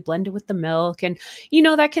and then they blend it with the milk, and, you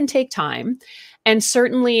know, that can take time. And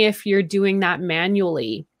certainly if you're doing that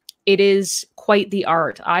manually, it is quite the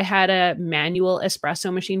art. I had a manual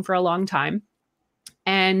espresso machine for a long time,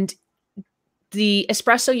 and the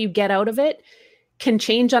espresso you get out of it can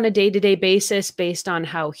change on a day-to-day basis based on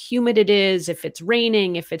how humid it is, if it's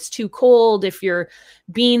raining, if it's too cold, if your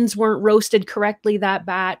beans weren't roasted correctly that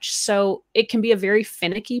batch. So it can be a very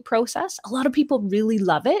finicky process. A lot of people really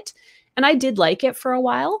love it, and I did like it for a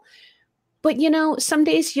while. But, you know, some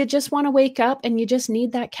days you just want to wake up and you just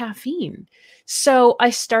need that caffeine. So I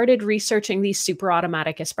started researching these super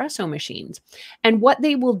automatic espresso machines. And what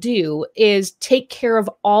they will do is take care of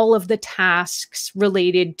all of the tasks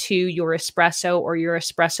related to your espresso or your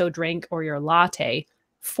espresso drink or your latte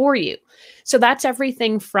for you. So that's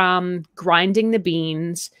everything from grinding the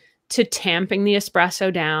beans to tamping the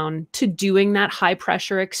espresso down, to doing that high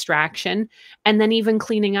pressure extraction, and then even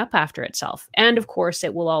cleaning up after itself. And of course,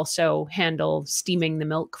 it will also handle steaming the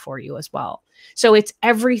milk for you as well. So it's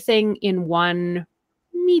everything in one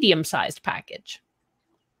medium-sized package.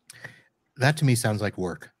 That to me sounds like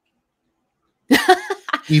work.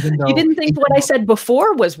 Even though you didn't think what I said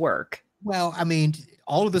before was work. Well, I mean,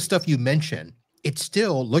 all of the stuff you mentioned, it's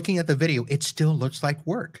still, looking at the video, it still looks like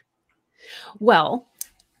work. Well,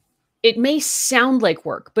 it may sound like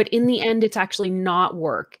work, but in the end, it's actually not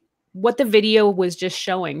work. What the video was just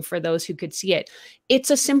showing, for those who could see it, it's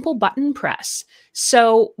a simple button press.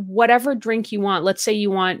 So whatever drink you want, let's say you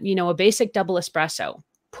want, you know, a basic double espresso,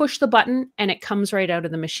 push the button and it comes right out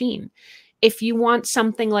of the machine. If you want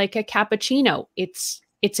something like a cappuccino, it's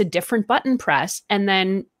a different button press. And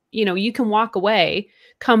then, you know, you can walk away,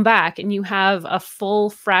 come back, and you have a full,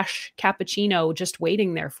 fresh cappuccino just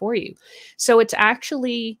waiting there for you. So it's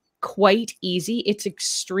actually quite easy. It's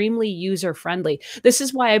extremely user friendly. This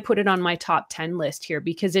is why I put it on my top 10 list here,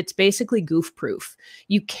 because it's basically goof proof.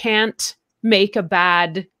 You can't make a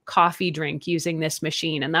bad coffee drink using this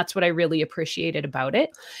machine. And that's what I really appreciated about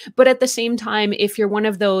it. But at the same time, if you're one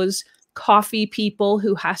of those coffee people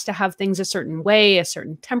who has to have things a certain way, a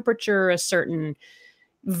certain temperature, a certain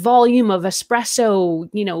volume of espresso,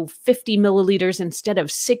 50 milliliters instead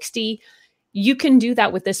of 60, you can do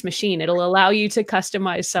that with this machine. It'll allow you to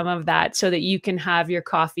customize some of that so that you can have your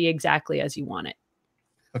coffee exactly as you want it.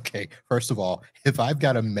 Okay. First of all, if I've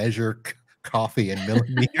got to measure coffee in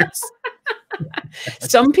millimeters.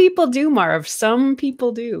 Some people do, Marv. Some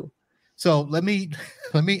people do. So let me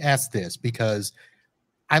ask this, because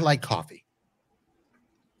I like coffee,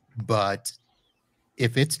 but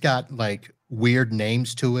if it's got like weird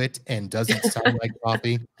names to it and doesn't sound like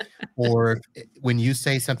coffee, or when you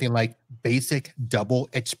say something like basic double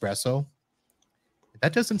espresso,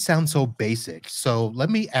 that doesn't sound so basic. So let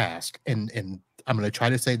me ask, and I'm going to try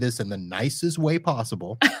to say this in the nicest way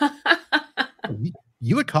possible.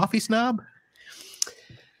 You a coffee snob?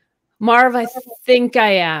 Marv, I think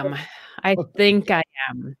I am. I think I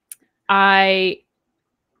am.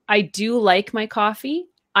 I do like my coffee.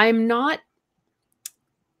 I'm not.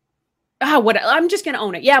 I'm just going to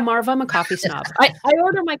own it. Yeah, Marv, I'm a coffee snob. I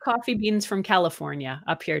order my coffee beans from California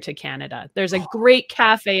up here to Canada. There's a great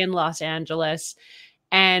cafe in Los Angeles.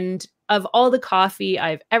 And of all the coffee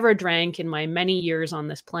I've ever drank in my many years on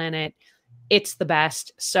this planet, it's the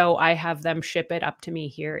best. So I have them ship it up to me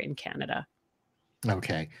here in Canada.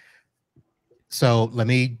 Okay. So let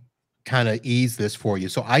me kind of ease this for you.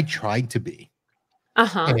 So I tried to be.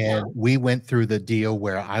 And we went through the deal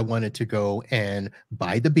where I wanted to go and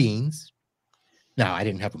buy the beans. Now, I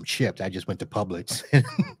didn't have them shipped. I just went to Publix and,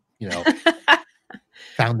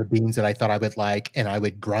 found the beans that I thought I would like, and I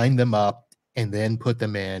would grind them up and then put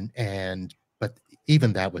them in. But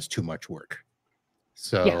even that was too much work.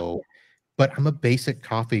 So, but I'm a basic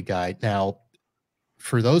coffee guy. Now,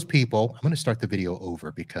 for those people, I'm going to start the video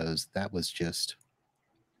over because that was just,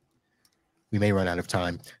 we may run out of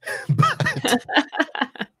time.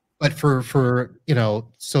 But for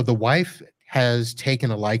so the wife has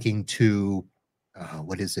taken a liking to,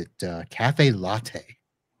 what is it? Cafe latte,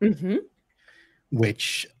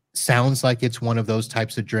 which sounds like it's one of those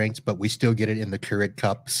types of drinks, but we still get it in the Keurig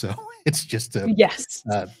cup. So it's just a,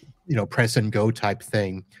 press and go type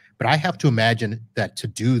thing. But I have to imagine that to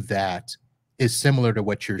do that is similar to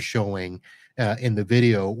what you're showing in the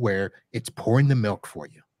video, where it's pouring the milk for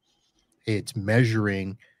you. It's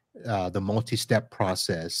measuring the multi-step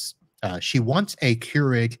process. She wants a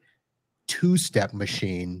Keurig 2-step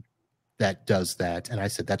machine that does that. And I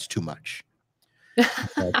said, that's too much.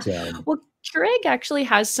 But, well, Keurig actually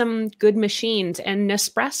has some good machines, and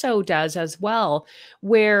Nespresso does as well,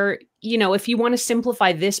 where, if you want to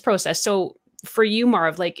simplify this process. So for you,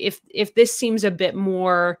 Marv, like if this seems a bit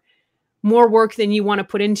more work than you want to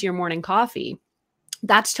put into your morning coffee,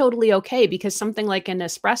 that's totally okay, because something like a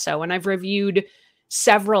Nespresso, and I've reviewed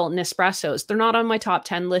several Nespressos. They're not on my top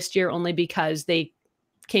 10 list here only because they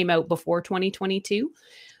came out before 2022,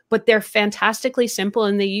 but they're fantastically simple,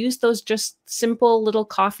 and they use those just simple little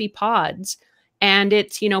coffee pods, and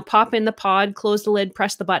it's, pop in the pod, close the lid,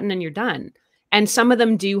 press the button, and you're done. And some of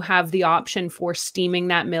them do have the option for steaming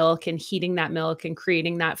that milk and heating that milk and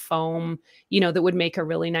creating that foam, that would make a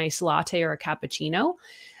really nice latte or a cappuccino.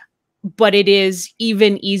 But it is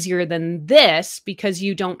even easier than this because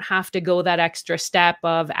you don't have to go that extra step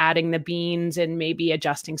of adding the beans and maybe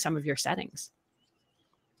adjusting some of your settings.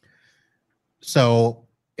 So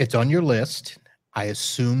it's on your list. I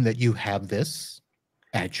assume that you have this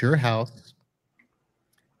at your house.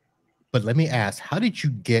 But let me ask, how did you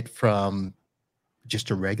get from just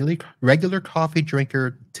a regular coffee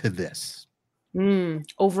drinker to this?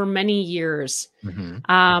 Over many years.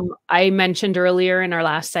 I mentioned earlier in our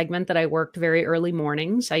last segment that I worked very early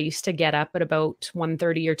mornings. I used to get up at about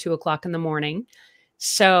 1:30 or 2 o'clock in the morning.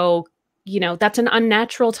 So, that's an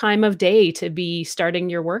unnatural time of day to be starting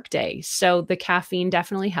your work day. So the caffeine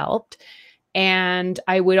definitely helped. And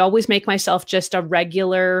I would always make myself just a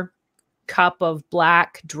regular cup of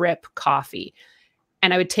black drip coffee,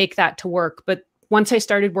 and I would take that to work. But once I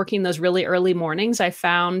started working those really early mornings, I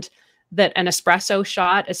found that an espresso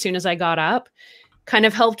shot as soon as I got up kind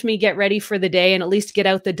of helped me get ready for the day and at least get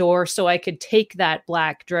out the door so I could take that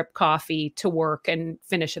black drip coffee to work and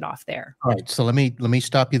finish it off there. All right. So let me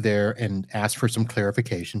stop you there and ask for some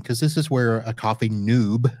clarification, because this is where a coffee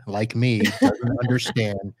noob like me doesn't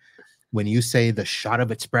understand. When you say the shot of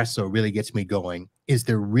espresso really gets me going, is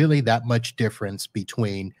there really that much difference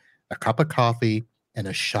between a cup of coffee and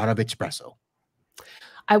a shot of espresso?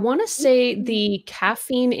 I want to say the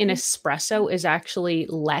caffeine in espresso is actually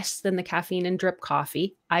less than the caffeine in drip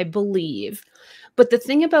coffee, I believe. But the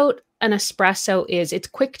thing about an espresso is it's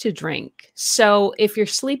quick to drink. So if you're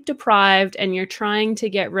sleep deprived and you're trying to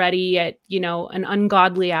get ready at, an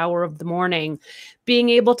ungodly hour of the morning, being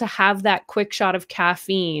able to have that quick shot of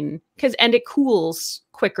caffeine, and it cools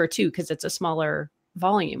quicker too, because it's a smaller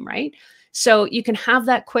volume, right? So you can have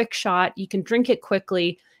that quick shot, you can drink it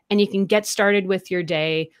quickly, and you can get started with your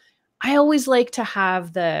day. I always like to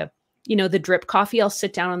have the drip coffee. I'll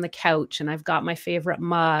sit down on the couch and I've got my favorite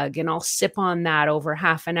mug and I'll sip on that over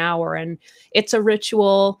half an hour. And it's a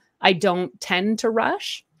ritual. I don't tend to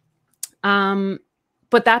rush.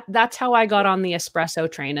 But that's how I got on the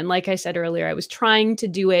espresso train. And like I said earlier, I was trying to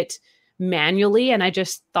do it manually. And I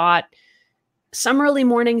just thought some early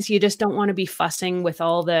mornings, you just don't want to be fussing with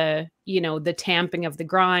all the, the tamping of the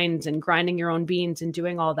grinds and grinding your own beans and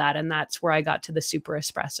doing all that. And that's where I got to the super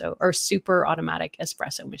espresso or super automatic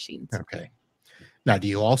espresso machines. Okay. Now, do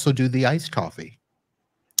you also do the iced coffee?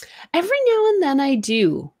 Every now and then I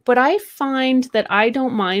do, but I find that I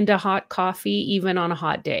don't mind a hot coffee even on a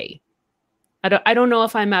hot day. I don't know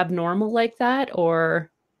if I'm abnormal like that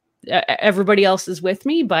or everybody else is with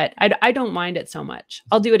me, but I don't mind it so much.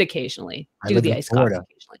 I'll do it occasionally. Do the iced coffee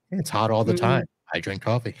occasionally. It's hot all the time. I drink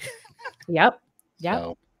coffee. Yep.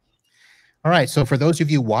 So, all right. So for those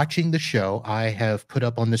of you watching the show, I have put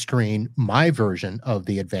up on the screen my version of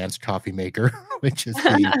the advanced coffee maker, which is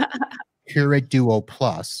the Keurig Duo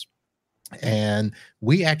Plus. And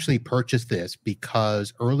we actually purchased this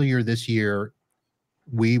because earlier this year,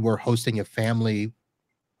 we were hosting a family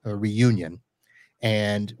reunion.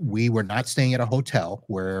 And we were not staying at a hotel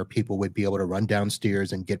where people would be able to run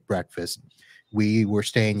downstairs and get breakfast. We were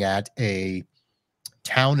staying at a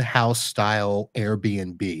townhouse style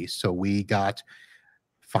Airbnb. So we got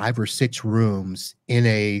 5 or 6 rooms in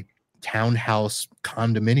a townhouse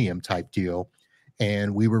condominium type deal.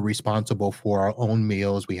 And we were responsible for our own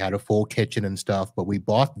meals. We had a full kitchen and stuff, but we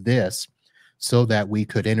bought this so that we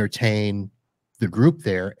could entertain the group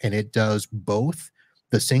there. And it does both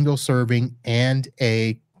the single serving and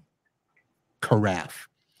a carafe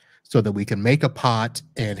so that we can make a pot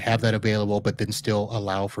and have that available, but then still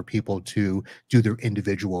allow for people to do their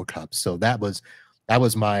individual cups. So that was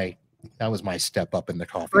my step up in the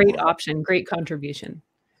coffee. Great option. Great contribution.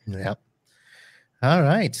 Yep. All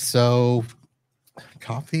right. So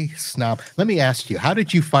coffee snob. Let me ask you, how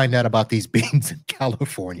did you find out about these beans in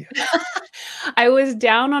California? I was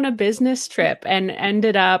down on a business trip and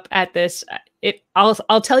ended up at this.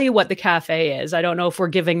 I'll tell you what the cafe is. I don't know if we're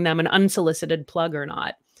giving them an unsolicited plug or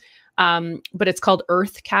not, but it's called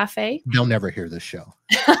Earth Cafe. They'll never hear this show.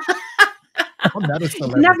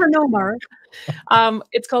 Never know, Marv.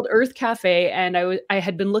 It's called Earth Cafe, and I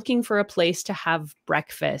had been looking for a place to have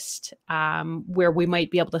breakfast where we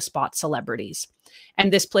might be able to spot celebrities,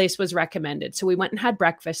 and this place was recommended. So we went and had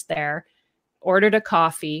breakfast there, ordered a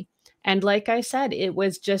coffee, and like I said, it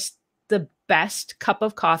was just the best cup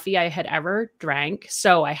of coffee I had ever drank.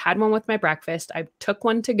 So I had one with my breakfast. I took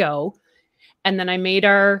one to go. And then I made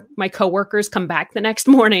my coworkers come back the next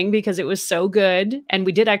morning because it was so good. And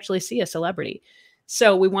we did actually see a celebrity.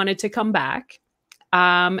 So we wanted to come back.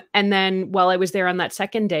 And then while I was there on that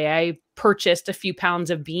second day, I purchased a few pounds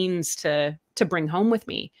of beans to bring home with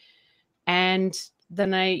me. And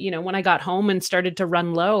then when I got home and started to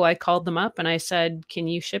run low, I called them up and I said, "Can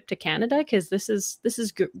you ship to Canada? Because this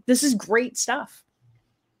is great stuff."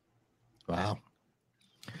 Wow.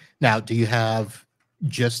 Now, do you have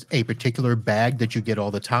just a particular bag that you get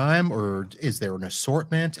all the time, or is there an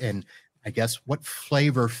assortment? And I guess what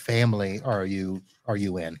flavor family are you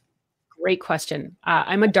in? Great question.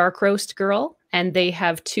 I'm a dark roast girl, and they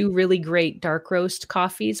have 2 really great dark roast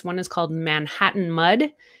coffees. One is called Manhattan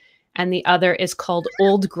Mud, and the other is called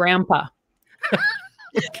Old Grandpa.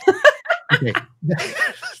 Okay.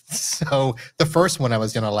 So the first one I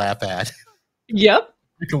was going to laugh at. Yep.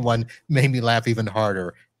 The second one made me laugh even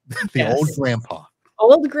harder. Yes. Old Grandpa.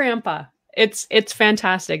 Old Grandpa. It's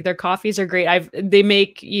fantastic. Their coffees are great. They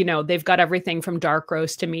make, they've got everything from dark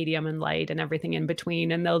roast to medium and light and everything in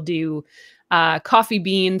between. And they'll do coffee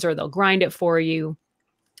beans or they'll grind it for you.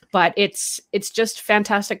 But it's just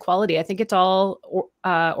fantastic quality. I think it's all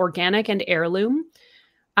organic and heirloom.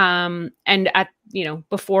 And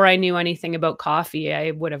before I knew anything about coffee,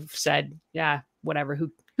 I would have said, yeah, whatever,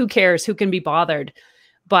 who cares? Who can be bothered?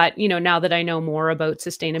 But, now that I know more about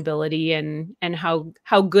sustainability and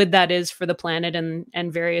how good that is for the planet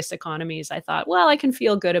and various economies, I thought, well, I can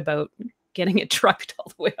feel good about getting it trucked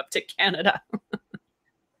all the way up to Canada.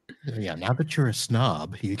 Yeah. Now that you're a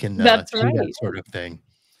snob, you can That's do right. that sort of thing.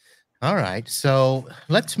 All right. So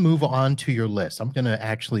let's move on to your list. I'm going to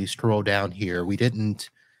actually scroll down here.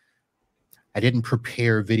 I didn't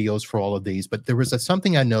prepare videos for all of these, but there was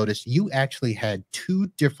something I noticed. You actually had two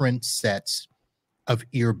different sets of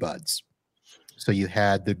earbuds. So you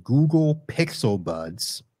had the Google Pixel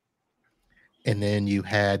Buds, and then you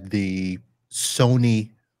had the Sony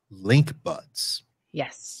Link Buds.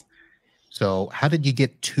 Yes. So how did you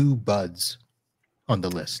get two buds on the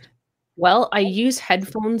list? Well, I use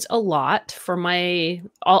headphones a lot for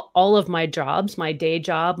all of my jobs, my day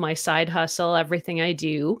job, my side hustle, everything I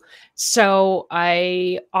do. So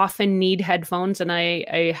I often need headphones, and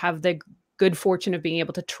I have the good fortune of being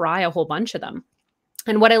able to try a whole bunch of them.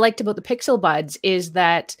 And what I liked about the Pixel Buds is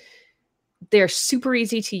that they're super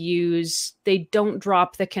easy to use. They don't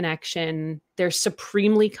drop the connection. They're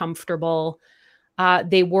supremely comfortable.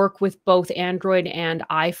 They work with both Android and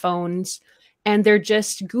iPhones. And they're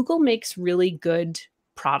just, Google makes really good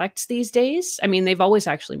products these days. I mean, they've always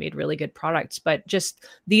actually made really good products, but just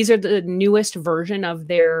these are the newest version of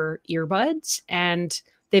their earbuds. And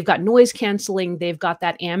they've got noise canceling. They've got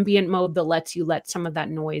that ambient mode that lets you let some of that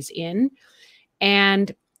noise in.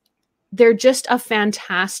 And they're just a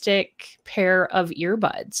fantastic pair of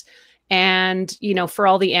earbuds. And, you know, for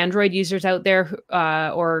all the Android users out there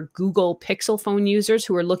or Google Pixel phone users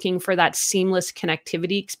who are looking for that seamless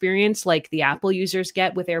connectivity experience like the Apple users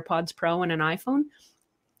get with AirPods Pro and an iPhone,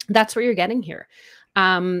 that's what you're getting here.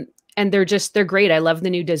 And they're great. I love the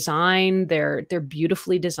new design. They're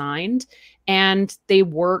beautifully designed, and they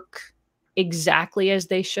work exactly as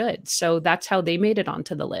they should. So that's how they made it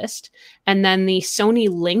onto the list. And then the Sony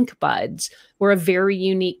Link Buds were a very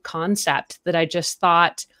unique concept that I just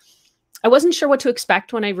thought, I wasn't sure what to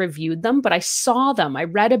expect when I reviewed them, but I saw them, I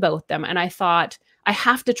read about them, and I thought, I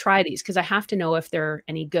have to try these because I have to know if they're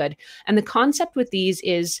any good. And the concept with these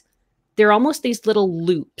is they're almost these little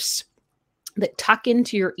loops that tuck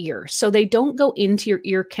into your ear. So they don't go into your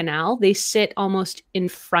ear canal. They sit almost in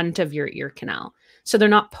front of your ear canal. So they're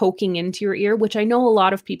not poking into your ear, which I know a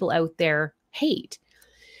lot of people out there hate.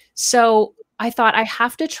 So I thought I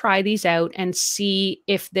have to try these out and see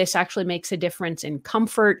if this actually makes a difference in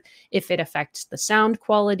comfort, if it affects the sound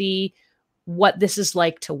quality, what this is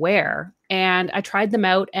like to wear. And I tried them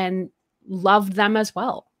out and loved them as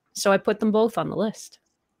well. So I put them both on the list.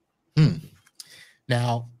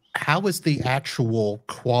 Now, how is the actual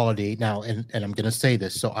quality? Now, and I'm going to say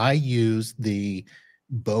this. So I use the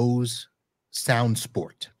Bose Sound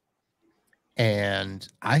Sport. And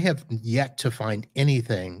I have yet to find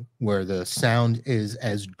anything where the sound is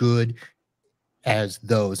as good as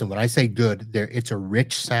those. And when I say good, it's a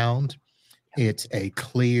rich sound. It's a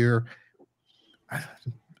clear,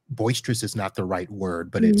 boisterous is not the right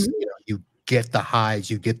word, but it's, you know, you get the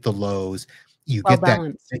highs, you get the lows, you get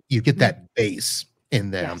that bass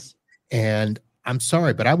in them. Yes. And I'm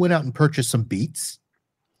sorry, but I went out and purchased some Beats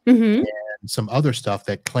and some other stuff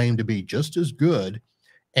that claimed to be just as good.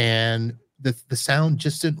 And the sound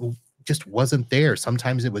just wasn't there.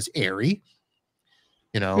 Sometimes it was airy,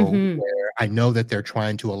 you know, where I know that they're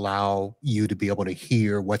trying to allow you to be able to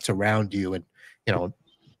hear what's around you and, you know,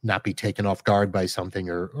 not be taken off guard by something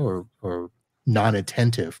or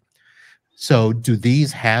non-attentive. So do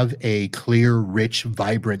these have a clear, rich,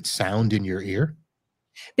 vibrant sound in your ear?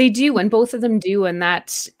 They do, and both of them do. And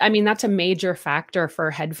that's a major factor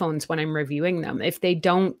for headphones when I'm reviewing them. If they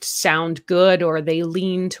don't sound good, or they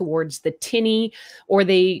lean towards the tinny, or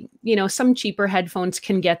they, you know, some cheaper headphones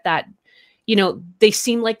can get that, you know, they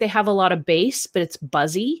seem like they have a lot of bass, but it's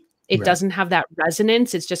buzzy. It doesn't have that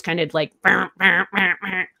resonance. It's just kind of like,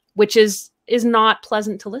 which is not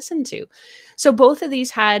pleasant to listen to. So both of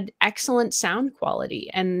these had excellent sound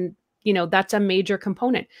quality, and you know, that's a major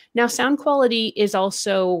component. Now, sound quality is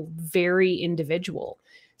also very individual.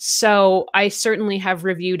 So I certainly have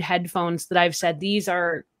reviewed headphones that I've said, these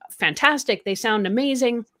are fantastic, they sound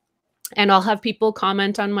amazing. And I'll have people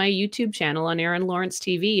comment on my YouTube channel on Erin Lawrence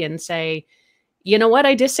TV and say, you know what,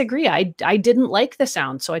 I disagree. I didn't like the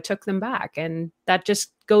sound, so I took them back. And that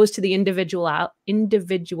just goes to the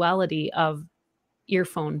individuality of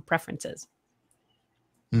earphone preferences.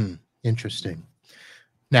 Interesting.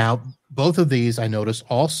 Now, both of these, I noticed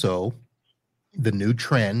also the new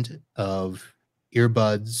trend of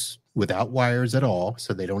earbuds without wires at all,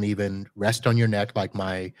 so they don't even rest on your neck like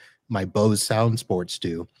my Bose Sound Sports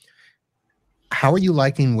do. How are you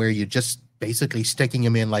liking where you're just basically sticking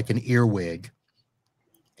them in like an earwig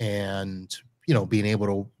and, you know, being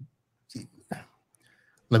able to,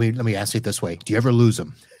 let me ask it this way. Do you ever lose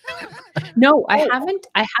them? No, I haven't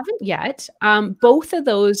yet. Both of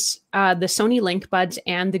those, the Sony Link Buds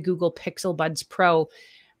and the Google Pixel Buds Pro,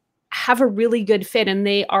 have a really good fit, and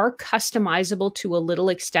they are customizable to a little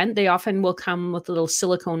extent. They often will come with little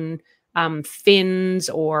silicone fins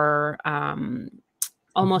or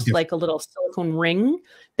almost like a little silicone ring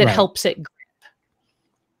that helps it grip.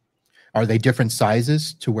 Are they different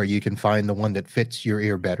sizes to where you can find the one that fits your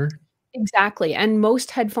ear better? Exactly. And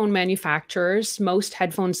most headphone manufacturers, most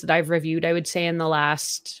headphones that I've reviewed, I would say in the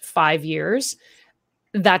last 5 years,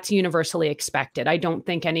 that's universally expected. I don't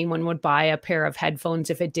think anyone would buy a pair of headphones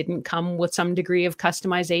if it didn't come with some degree of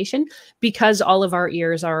customization, because all of our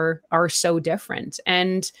ears are so different.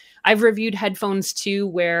 And I've reviewed headphones too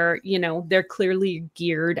where, you know, they're clearly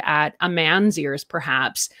geared at a man's ears,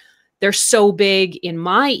 perhaps. They're so big in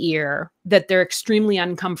my ear that they're extremely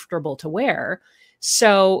uncomfortable to wear.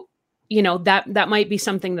 So, you know, that might be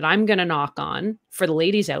something that I'm going to knock on for the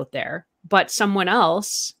ladies out there, but someone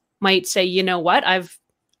else might say, you know what,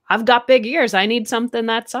 I've got big ears. I need something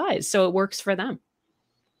that size. So it works for them.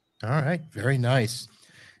 All right. Very nice.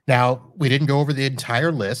 Now, we didn't go over the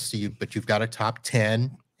entire list, but you've got a top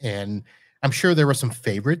 10, and I'm sure there were some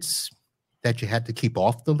favorites that you had to keep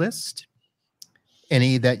off the list.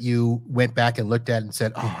 Any that you went back and looked at and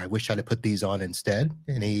said, oh, I wish I'd have put these on instead?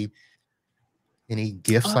 Any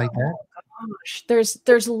gifts like that? Gosh,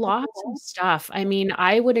 there's lots of stuff. I mean,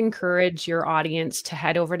 I would encourage your audience to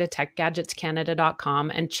head over to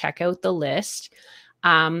techgadgetscanada.com and check out the list.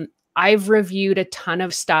 I've reviewed a ton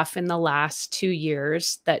of stuff in the last 2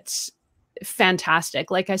 years that's fantastic.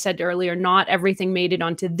 Like I said earlier, not everything made it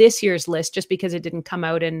onto this year's list just because it didn't come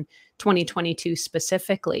out in 2022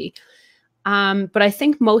 specifically. But I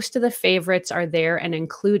think most of the favorites are there and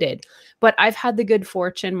included. But I've had the good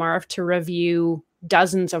fortune, Marv, to review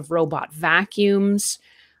dozens of robot vacuums,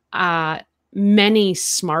 many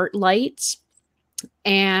smart lights,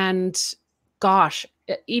 and gosh,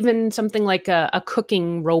 even something like a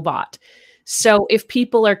cooking robot. So if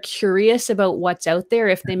people are curious about what's out there,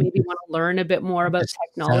 if they maybe want to learn a bit more about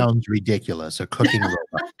technology. Sounds ridiculous. A cooking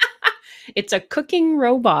robot. It's a cooking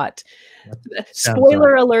robot.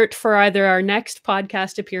 Spoiler alert for either our next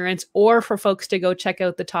podcast appearance or for folks to go check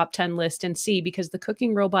out the top 10 list and see, because the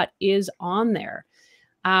cooking robot is on there.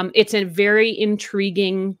 It's a very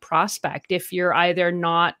intriguing prospect if you're either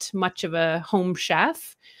not much of a home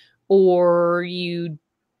chef or you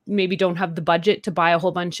maybe don't have the budget to buy a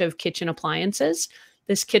whole bunch of kitchen appliances.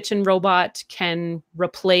 This kitchen robot can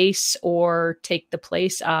replace or take the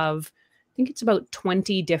place of, I think it's about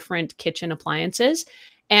 20 different kitchen appliances.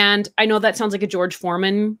 And I know that sounds like a George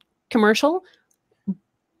Foreman commercial,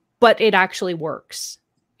 but it actually works.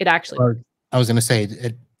 It actually works. I was going to say,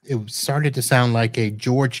 it started to sound like a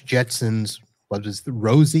George Jetson's, what was the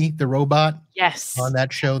Rosie the robot? Yes. On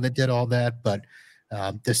that show that did all that. But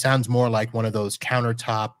this sounds more like one of those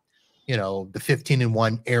countertop, you know, the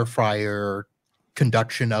 15-in-1 air fryer,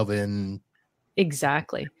 conduction oven.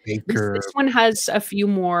 Exactly. Baker. This one has a few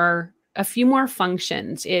more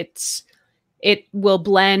functions. It will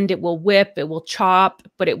blend, it will whip, it will chop,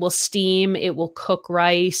 but it will steam, it will cook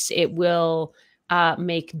rice, it will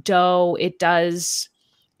make dough.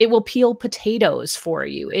 It will peel potatoes for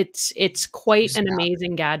you. It's quite an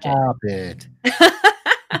amazing gadget. Stop it.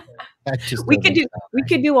 We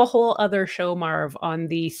could do a whole other show, Marv, on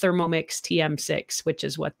the Thermomix TM6, which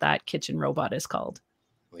is what that kitchen robot is called.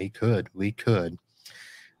 We could.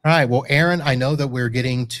 All right. Well, Erin, I know that we're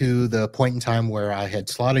getting to the point in time where I had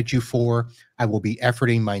slotted you for. I will be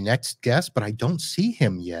efforting my next guest, but I don't see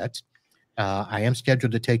him yet. I am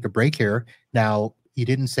scheduled to take a break here. Now, you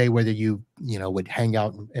didn't say whether you would hang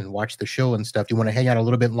out and watch the show and stuff. Do you want to hang out a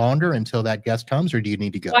little bit longer until that guest comes, or do you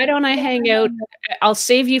need to go? Why don't I hang out? I'll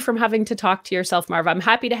save you from having to talk to yourself, Marv. I'm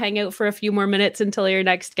happy to hang out for a few more minutes until your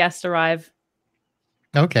next guest arrive.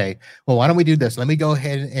 Okay. Well, why don't we do this? Let me go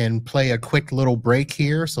ahead and play a quick little break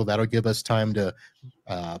here. So that'll give us time to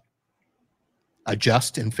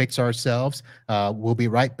adjust and fix ourselves. We'll be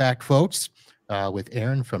right back, folks, with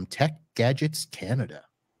Erin from Tech Gadgets Canada.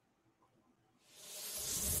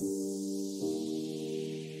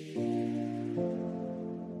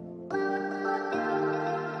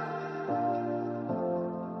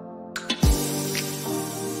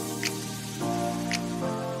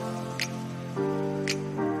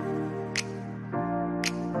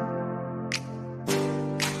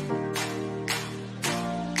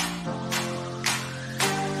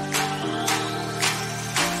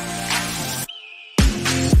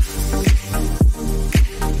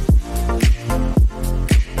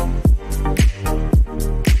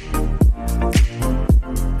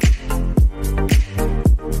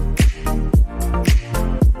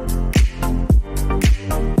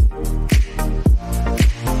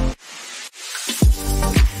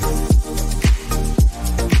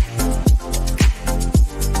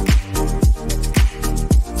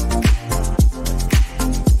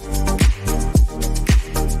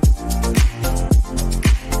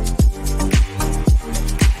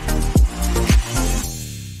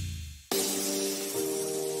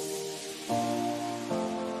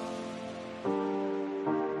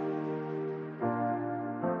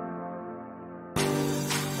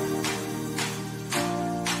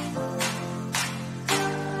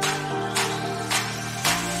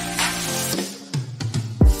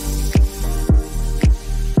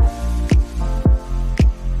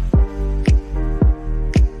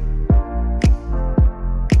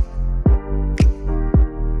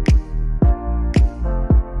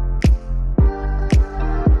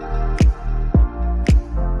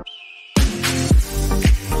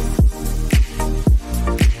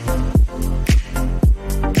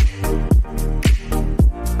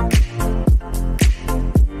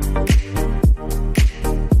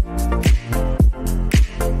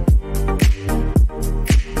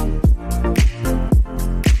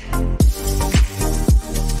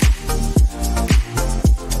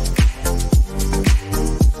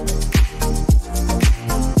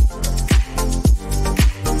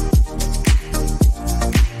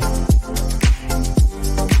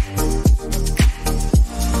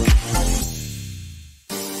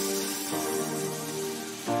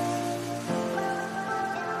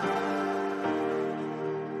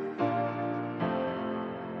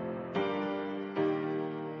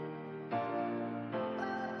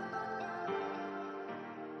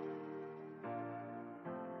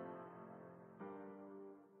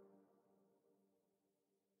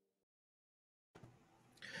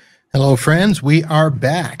 Hello, friends. We are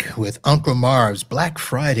back with Uncle Marv's Black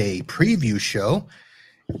Friday preview show.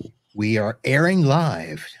 We are airing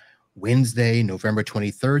live Wednesday, November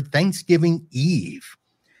 23rd, Thanksgiving Eve.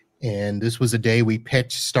 And this was a day we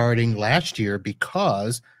pitched starting last year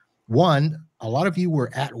because, one, a lot of you were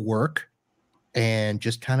at work and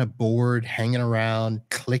just kind of bored, hanging around,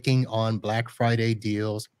 clicking on Black Friday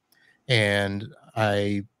deals. And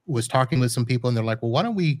I was talking with some people and they're like, well, why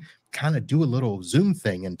don't we kind of do a little Zoom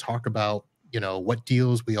thing and talk about, what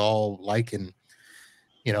deals we all like and,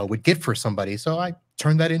 would get for somebody. So I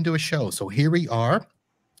turned that into a show. So here we are.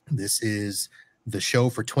 This is the show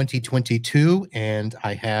for 2022. And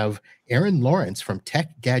I have Erin Lawrence from Tech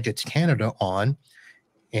Gadgets Canada on.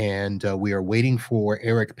 And we are waiting for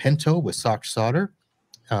Eric Pinto with SOCSoter.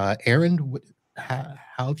 Erin, how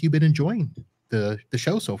have you been enjoying the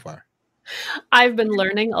show so far? I've been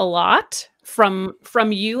learning a lot from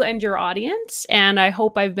you and your audience, and I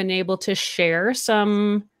hope I've been able to share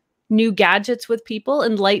some new gadgets with people,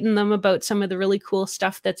 enlighten them about some of the really cool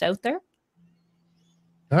stuff that's out there.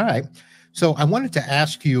 All right. So I wanted to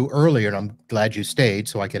ask you earlier, and I'm glad you stayed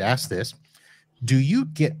so I could ask this. Do you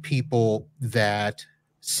get people that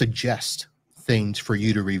suggest things for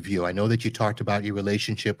you to review? I know that you talked about your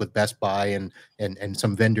relationship with Best Buy and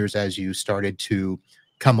some vendors as you started to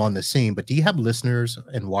come on the scene, but do you have listeners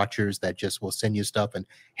and watchers that just will send you stuff and,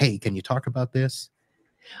 hey, can you talk about this?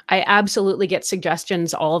 I absolutely get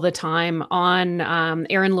suggestions all the time on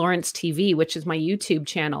Erin Lawrence TV, which is my YouTube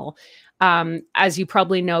channel. As you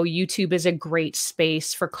probably know, YouTube is a great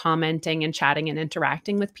space for commenting and chatting and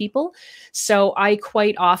interacting with people. So I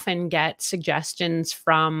quite often get suggestions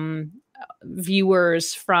from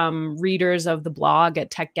viewers, from readers of the blog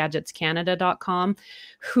at techgadgetscanada.com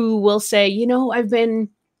who will say, I've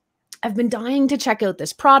been dying to check out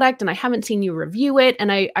this product and I haven't seen you review it.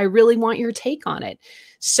 And I really want your take on it.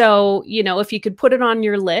 So, if you could put it on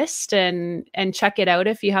your list and check it out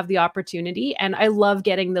if you have the opportunity. And I love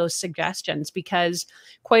getting those suggestions because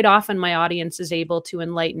quite often my audience is able to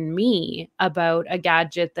enlighten me about a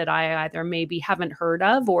gadget that I either maybe haven't heard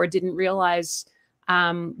of or didn't realize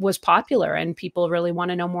was popular, and people really want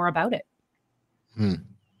to know more about it.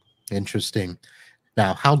 Interesting.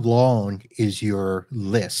 Now, how long is your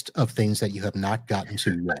list of things that you have not gotten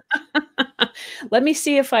to yet? Let me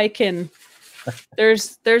see if I can.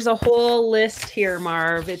 There's a whole list here,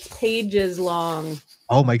 Marv. It's pages long.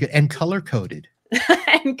 Oh my God. And color-coded.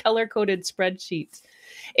 And color-coded spreadsheets.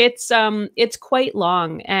 It's quite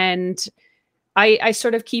long. And I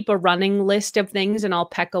sort of keep a running list of things and I'll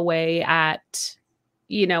peck away at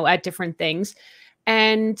different things.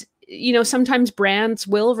 And sometimes brands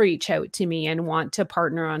will reach out to me and want to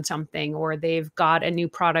partner on something, or they've got a new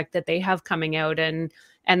product that they have coming out and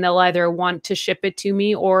they'll either want to ship it to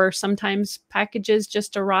me, or sometimes packages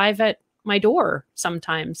just arrive at my door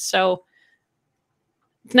sometimes. So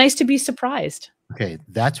it's nice to be surprised. Okay.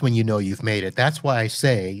 That's when you know you've made it. That's why I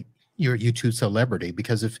say you're a YouTube celebrity,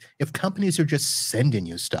 because if companies are just sending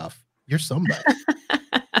you stuff, you're somebody.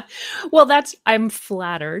 Well, I'm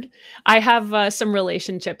flattered. I have some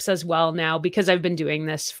relationships as well now because I've been doing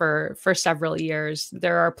this for several years.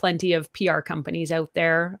 There are plenty of PR companies out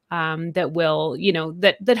there that will,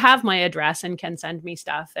 that have my address and can send me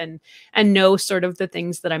stuff and know sort of the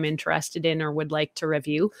things that I'm interested in or would like to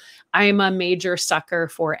review. I'm a major sucker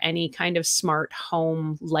for any kind of smart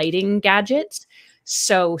home lighting gadgets.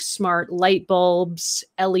 So smart light bulbs,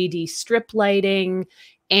 LED strip lighting,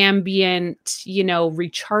 ambient,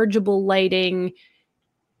 rechargeable lighting,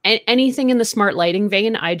 anything in the smart lighting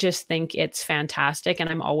vein. I just think it's fantastic. And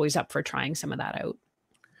I'm always up for trying some of that out.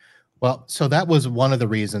 Well, so that was one of the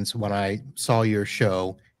reasons when I saw your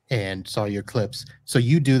show and saw your clips. So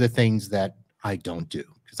you do the things that I don't do.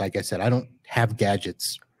 Because like I said, I don't have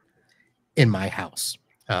gadgets in my house.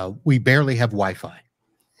 We barely have Wi-Fi.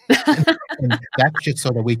 and that's just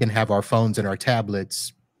so that we can have our phones and our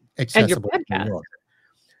tablets accessible. And your podcast.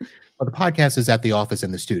 Well, the podcast is at the office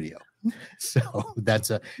in the studio. So that's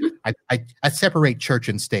I separate church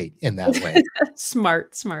and state in that way.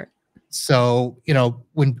 Smart. So,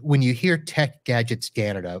 when you hear Tech Gadgets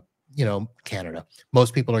Canada,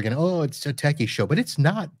 most people are going, oh, it's a techie show, but it's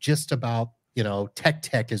not just about,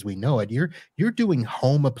 tech as we know it. You're doing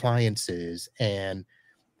home appliances and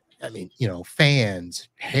fans,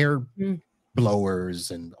 hair blowers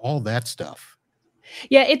and all that stuff.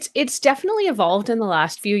 Yeah, it's definitely evolved in the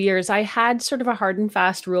last few years. I had sort of a hard and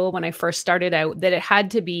fast rule when I first started out that it had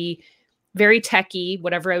to be very techy,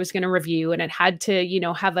 whatever I was going to review, and it had to,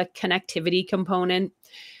 have a connectivity component.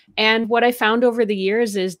 And what I found over the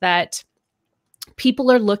years is that people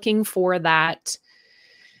are looking for that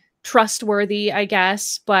trustworthy, I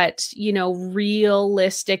guess, but, you know,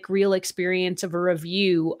 realistic, real experience of a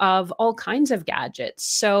review of all kinds of gadgets.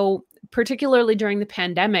 So particularly during the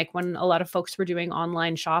pandemic, when a lot of folks were doing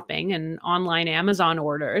online shopping and online Amazon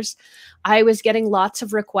orders, I was getting lots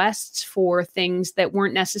of requests for things that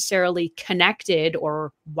weren't necessarily connected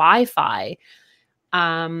or Wi-Fi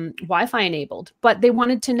enabled, but they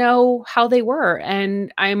wanted to know how they were.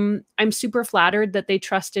 And I'm super flattered that they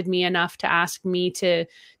trusted me enough to ask me to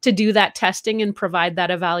do that testing and provide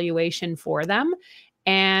that evaluation for them.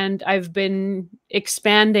 And I've been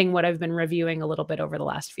expanding what I've been reviewing a little bit over the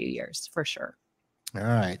last few years, for sure. All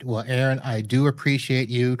right. Well, Erin, I do appreciate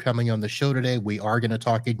you coming on the show today. We are going to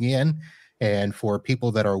talk again. And for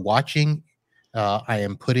people that are watching, I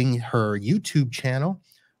am putting her YouTube channel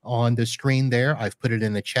on the screen there. I've put it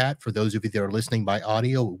in the chat. For those of you that are listening by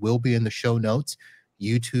audio, it will be in the show notes,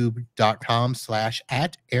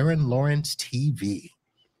 youtube.com/@Erin Lawrence TV.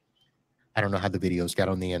 I don't know how the videos got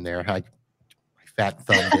on the end there. I fat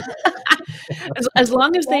thumbed it. As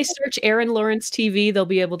long as they search Erin Lawrence TV, they'll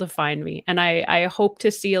be able to find me. And I hope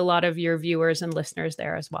to see a lot of your viewers and listeners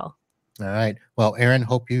there as well. All right. Well, Erin,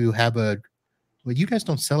 hope you have well, you guys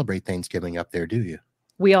don't celebrate Thanksgiving up there, do you?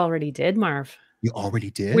 We already did, Marv. You already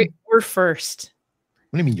did? We're first.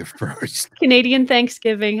 What do you mean you're first? Canadian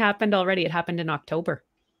Thanksgiving happened already. It happened in October.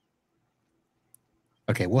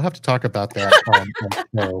 Okay, we'll have to talk about that on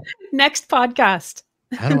next podcast.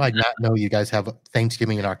 How do I not know you guys have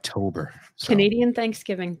Thanksgiving in October? So. Canadian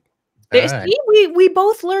Thanksgiving. Right. See, we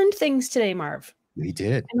both learned things today, Marv. We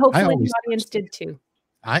did. And hopefully the audience did too.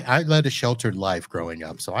 I led a sheltered life growing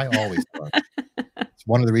up, so I always learned. It's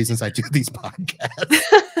one of the reasons I do these podcasts.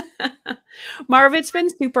 Marv, it's been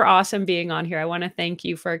super awesome being on here. I want to thank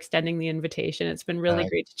you for extending the invitation. It's been really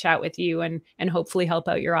great to chat with you and hopefully help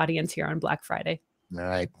out your audience here on Black Friday. All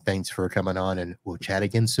right. Thanks for coming on, and we'll chat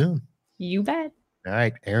again soon. You bet. All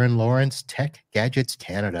right. Erin Lawrence, Tech Gadgets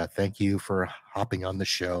Canada. Thank you for hopping on the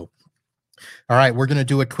show. All right. We're going to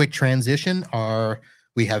do a quick transition.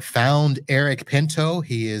 We have found Eric Pinto.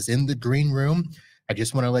 He is in the green room. I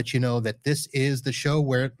just want to let you know that this is the show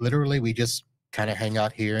where literally we just kind of hang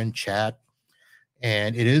out here and chat.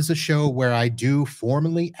 And it is a show where I do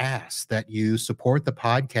formally ask that you support the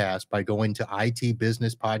podcast by going to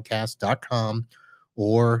itbusinesspodcast.com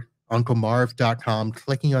or unclemarv.com,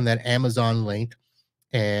 clicking on that Amazon link,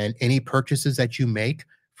 and any purchases that you make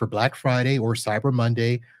for Black Friday or Cyber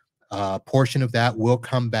Monday, portion of that will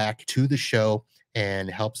come back to the show and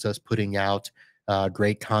helps us putting out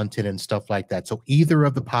great content and stuff like that. So either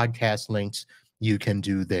of the podcast links you can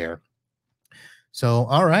do there. So,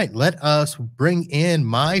 all right, let us bring in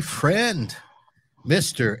my friend,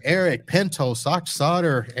 Mr. Eric Pinto,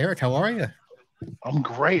 SOCSoter. Eric, how are you? I'm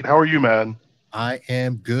great. How are you, man? I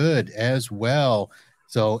am good as well.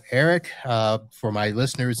 So, Eric, for my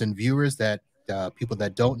listeners and viewers, that people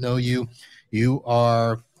that don't know you, you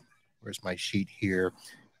are, where's my sheet here?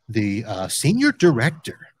 The senior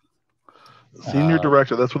director. Senior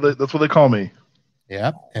director. That's what they call me.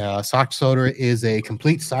 Yeah. SOCSoter is a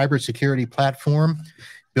complete cybersecurity platform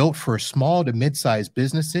built for small to mid-sized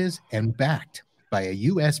businesses and backed by a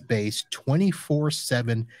U.S.-based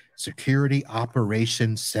 24/7 security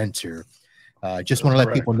operations center. Just want to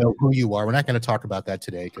let people know who you are. We're not going to talk about that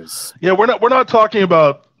today because we're not talking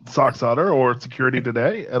about SOCSoter or security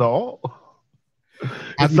today at all.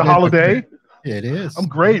 It's the holiday. It is. I'm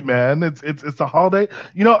great, man. It's the holiday.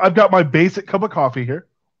 You know, I've got my basic cup of coffee here.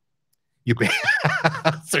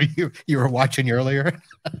 So you were watching earlier?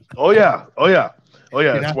 Oh yeah.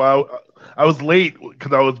 That's why I was late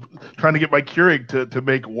because I was trying to get my Keurig to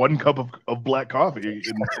make 1 cup of black coffee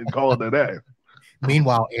and call it a day.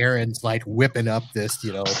 Meanwhile, Erin's like whipping up this,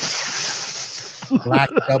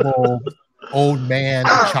 black double old man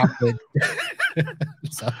chocolate.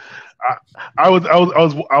 So. I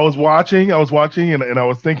was watching and I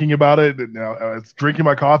was thinking about it, and I was drinking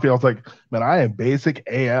my coffee. I was like, man, I am basic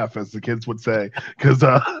AF, as the kids would say, because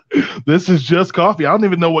this is just coffee. I don't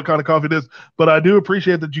even know what kind of coffee it is, but I do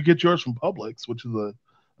appreciate that you get yours from Publix, which is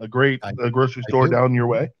a great grocery store down your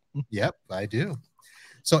way. Yep, I do.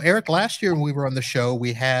 So, Eric, last year when we were on the show,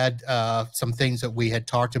 we had some things that we had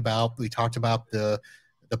talked about. We talked about the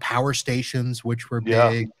power stations, which were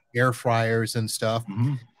big, air fryers and stuff.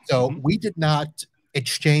 Mm-hmm. So we did not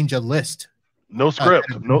exchange a list. No script.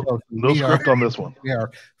 No script on this one. We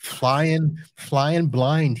are flying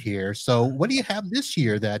blind here. So what do you have this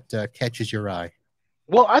year that catches your eye?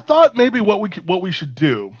 Well, I thought maybe what we should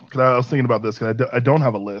do, because I was thinking about this, because I don't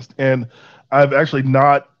have a list, and I've actually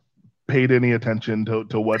not paid any attention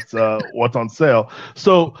to what's on sale.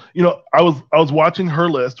 So I was watching her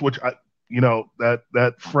list, which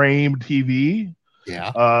that frame TV.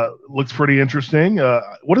 Yeah. Looks pretty interesting.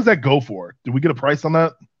 What does that go for? Did we get a price on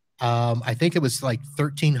that? I think it was like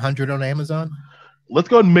 $1,300 on Amazon. Let's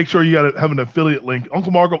go ahead and make sure you have an affiliate link.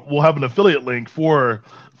 Uncle Marco will have an affiliate link for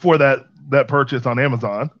that purchase on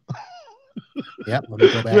Amazon. Yeah, let me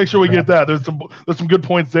go back. Make sure we get that. There's some good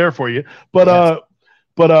points there for you. But yeah,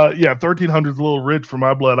 1,300 is a little rich for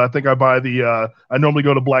my blood. I think I buy I normally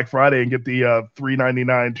go to Black Friday and get the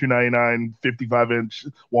 $399, $299, 55-inch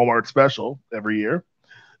Walmart special every year.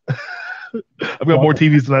 I've got more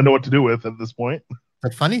TVs than I know what to do with at this point.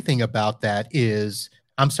 The funny thing about that is,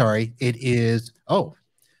 there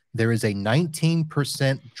is a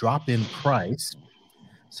 19% drop in price.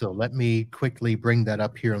 So let me quickly bring that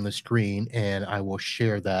up here on the screen and I will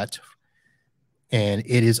share that. And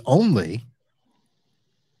it is only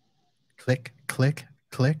click.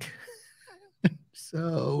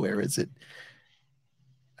 So where is it?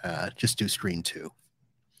 Just do screen 2.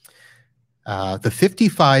 The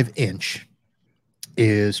 55-inch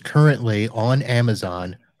is currently on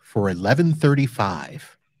Amazon for $1,135.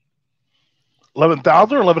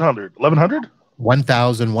 11,000 or 1,100? 1,100?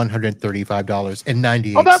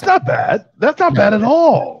 $1,135.98. Oh, that's not bad. That's not bad at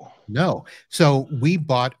all. No. So we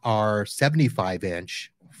bought our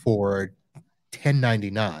 75-inch for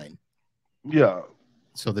 $10.99. Yeah.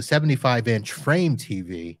 So the 75-inch frame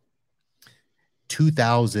TV,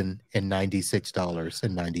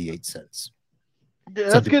 $2,096.98. Yeah,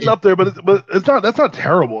 that's getting up there, but it's not. That's not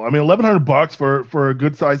terrible. I mean, $1,100 for a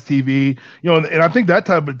good sized TV, and I think that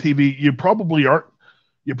type of TV you probably aren't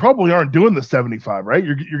doing the 75, right?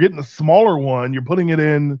 You're getting the smaller one. You're putting it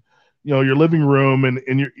in, your living room, and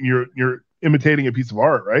you're imitating a piece of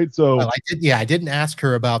art, right? So well, I didn't ask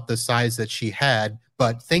her about the size that she had,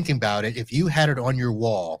 but thinking about it, if you had it on your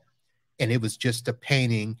wall and it was just a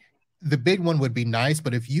painting, the big one would be nice.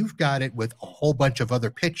 But if you've got it with a whole bunch of other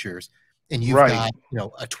pictures, and you've got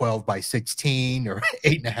a 12 by 16 or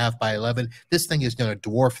 8.5 by 11, this thing is going to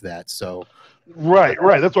dwarf that. So right.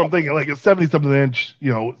 That's what I'm thinking. Like a 70-something inch,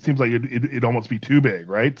 it seems like it'd almost be too big,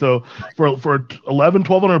 right? So for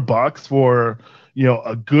 $1,100 for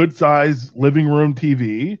a good size living room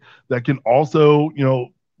TV that can also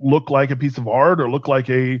look like a piece of art or look like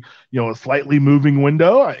a slightly moving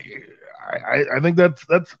window, I think that's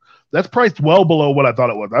priced well below what I thought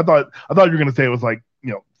it was. I thought you were going to say it was like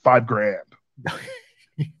 $5,000.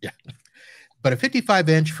 Yeah, but a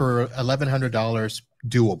 55-inch for $1,100,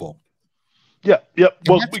 doable. Yeah.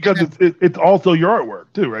 Well, because it's also your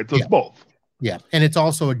artwork too, right? So it's both. Yeah, and it's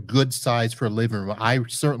also a good size for a living room. I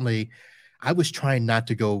was trying not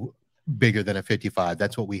to go bigger than a 55.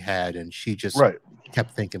 That's what we had, and she just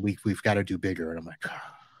kept thinking we've got to do bigger, and I'm like,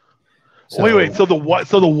 wait. So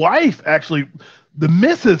the wife actually. The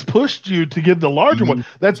missus pushed you to get the larger one.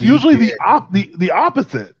 That's usually the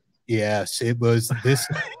opposite. Yes, it was this.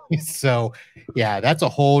 So, yeah, that's a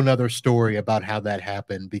whole nother story about how that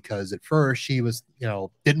happened. Because at first she was,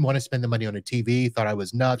 didn't want to spend the money on a TV, thought I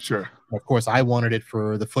was nuts. Sure. Of course, I wanted it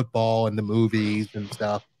for the football and the movies and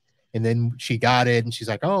stuff. And then she got it, and she's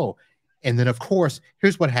like, "Oh." And then, of course,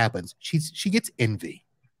 here's what happens: she gets envy.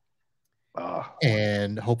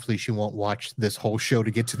 And hopefully she won't watch this whole show to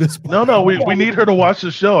get to this point. No, we need her to watch the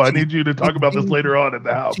show. I need you to talk about this later on in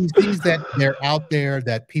the house. She sees that they're out there,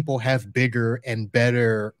 that people have bigger and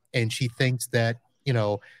better, and she thinks that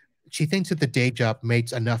the day job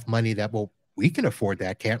makes enough money that, well, we can afford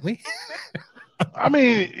that, can't we? I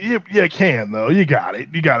mean, you can, though. You got it,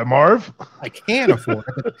 Marv. I can afford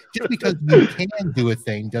it, but just because you can do a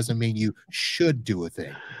thing doesn't mean you should do a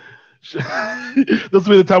thing. This will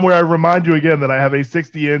be the time where I remind you again that I have a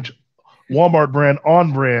 60-inch Walmart brand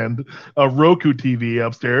Roku TV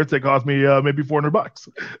upstairs that cost me maybe $400.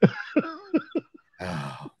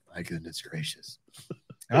 Oh, my goodness gracious!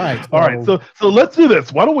 All right. So let's do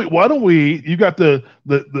this. Why don't we? You got the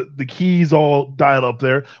keys all dialed up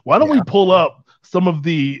there. Why don't we pull up some of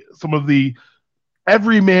the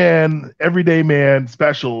everyday man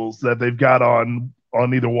specials that they've got on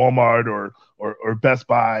either Walmart or Best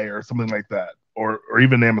Buy or something like that, or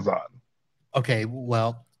even Amazon. Okay,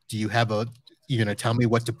 well, do you have you gonna tell me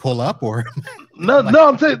what to pull up, or no?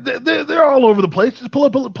 I'm saying they're all over the place. Just pull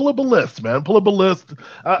up a list, man. Pull up a list.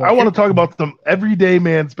 I want to talk about some everyday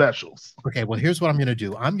man specials. Okay, well, here's what I'm gonna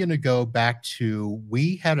do. I'm gonna go back to,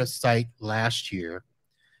 we had a site last year,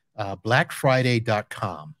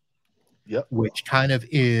 BlackFriday.com. Yep. Which kind of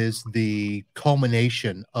is the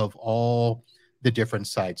culmination of all the different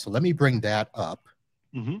sites. So let me bring that up,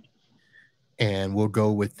 and we'll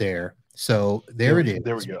go with there. So there it is.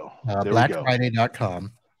 There we go.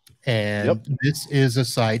 BlackFriday.com. And this is a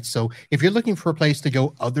site. So if you're looking for a place to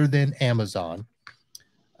go other than Amazon,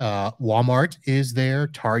 Walmart is there,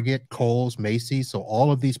 Target, Kohl's, Macy's. So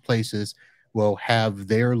all of these places will have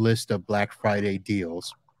their list of Black Friday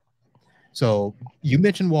deals. So you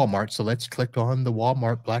mentioned Walmart. So let's click on the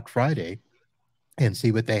Walmart Black Friday and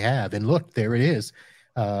see what they have. And look, there it is.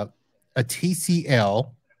 A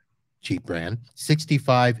TCL, cheap brand,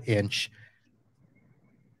 65-inch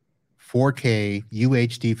 4K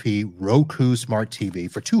UHD Roku smart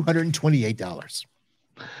TV for $228.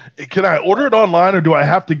 Can I order it online, or do I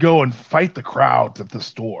have to go and fight the crowds at the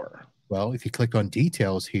store? Well, if you click on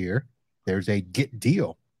details here, there's a get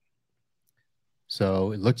deal.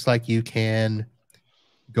 So it looks like you can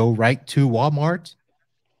go right to Walmart,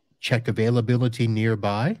 check availability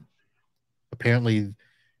nearby. Apparently,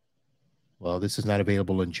 well, this is not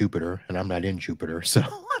available in Jupiter, and I'm not in Jupiter. So,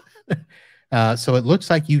 so it looks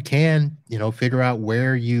like you can, figure out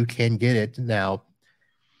where you can get it. Now,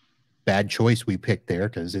 bad choice we picked there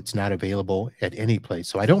because it's not available at any place.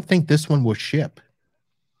 So I don't think this one will ship.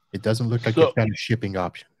 It doesn't look like it's got a shipping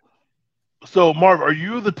option. So, Marv, are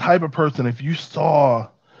you the type of person, if you saw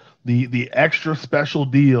the extra special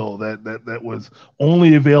deal that was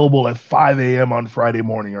only available at 5 a.m. on Friday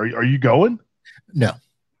morning, are you going? No.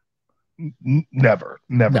 Never,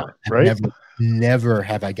 no, right? Never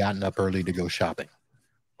have I gotten up early to go shopping.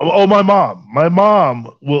 Oh, my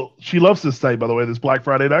mom she loves this site, by the way, this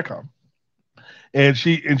blackfriday.com. And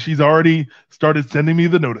she's already started sending me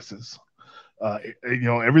the notices.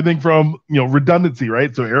 Everything from, redundancy,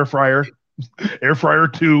 right? So air fryer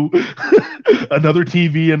 2, another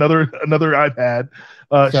TV, another iPad.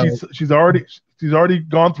 She's already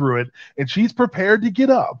gone through it, and she's prepared to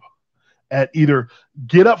get up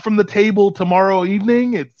from the table tomorrow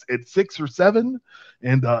evening at 6 or 7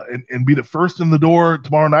 and be the first in the door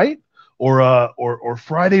tomorrow night, or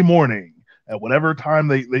Friday morning at whatever time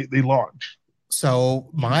they launch. So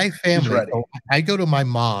my family, I go to my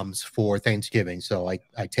mom's for Thanksgiving. So I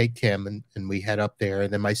take Kim and we head up there,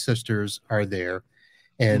 and then my sisters are there,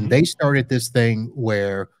 and they started this thing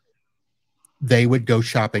where they would go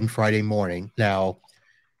shopping Friday morning. Now,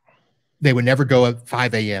 they would never go at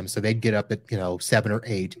 5 a.m. So they'd get up at 7 or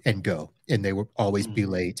 8 and go, and they would always be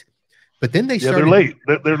late. But then they started, they're late.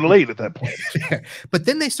 They're late at that point. But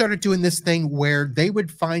then they started doing this thing where they would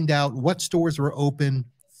find out what stores were open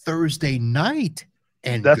Thursday night,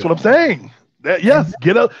 and that's what I'm saying. Yes,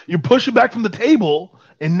 get up. You're pushing back from the table,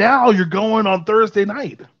 and now you're going on Thursday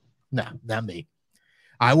night. No, not me.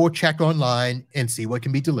 I will check online and see what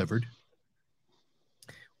can be delivered.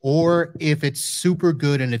 Or if it's super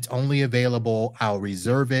good and it's only available, I'll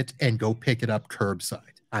reserve it and go pick it up curbside.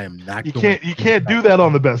 I am not. You can't do that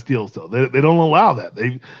on the best deals though. They don't allow that.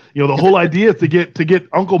 The whole idea is to get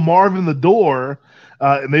Uncle Marv in the door,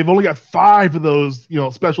 and they've only got 5 of those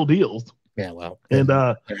special deals. Yeah, well, and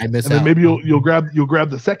I miss and out. then maybe you'll grab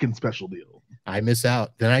the second special deal. I miss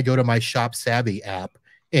out. Then I go to my Shop Savvy app,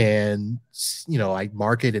 and I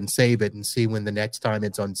mark it and save it and see when the next time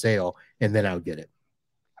it's on sale, and then I'll get it.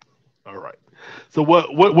 All right. So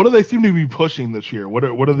what do they seem to be pushing this year? What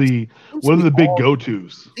are the big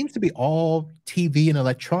go-tos? Seems to be all TV and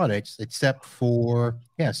electronics, except for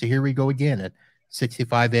So here we go again at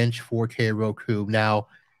 65-inch 4K Roku. Now,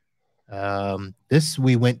 this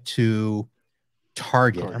we went to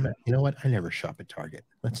Target. You know what? I never shop at Target.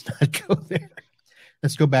 Let's not go there.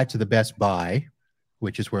 Let's go back to the Best Buy,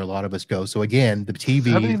 which is where a lot of us go. So again, the TV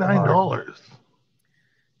 $79.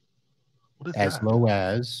 What is as that? low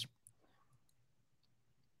as.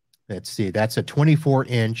 Let's see. That's a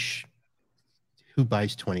 24-inch. Who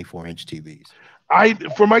buys 24-inch TVs?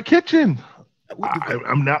 For my kitchen.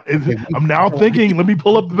 I'm now thinking. Let me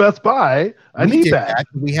pull up the Best Buy. I need that.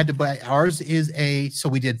 We had to buy. Ours is so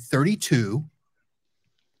we did 32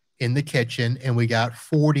 in the kitchen, and we got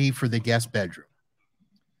 40 for the guest bedroom.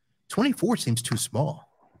 24 seems too small.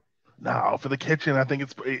 No, for the kitchen, I think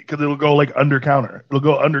it's because it'll go like under counter. It'll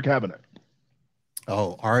go under cabinet.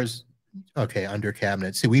 Oh, ours. Okay, under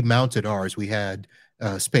cabinet. See, we mounted ours. We had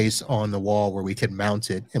space on the wall where we could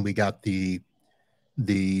mount it, and we got the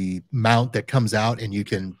mount that comes out, and you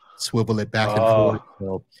can swivel it back and forth.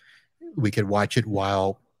 So we could watch it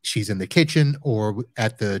while she's in the kitchen or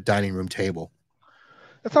at the dining room table.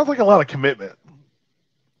 That sounds like a lot of commitment.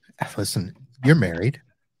 Listen, you're married.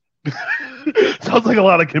 Sounds like a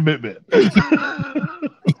lot of commitment. You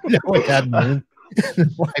know what that means?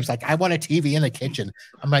 The wife's like, I want a TV in the kitchen.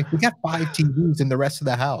 I'm like, we got 5 TVs in the rest of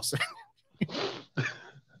the house.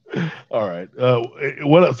 All right.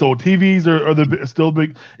 What? So TVs are still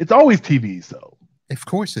big. It's always TVs, though. Of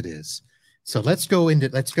course it is. So let's go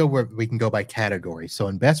where we can go by category. So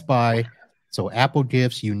in Best Buy, so Apple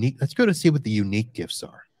gifts, unique. Let's go to see what the unique gifts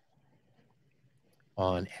are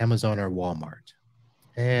on Amazon or Walmart.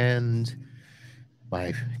 And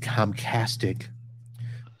my Comcastic.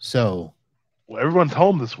 So, well, everyone's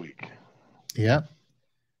home this week. Yeah.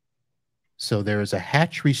 So there is a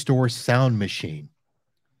Hatch Restore sound machine.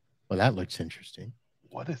 Well, that looks interesting.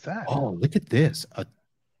 What is that? Oh, look at this. A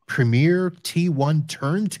Premier T1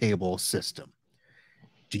 turntable system.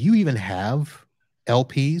 Do you even have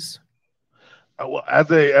LPs? Well,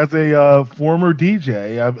 as a former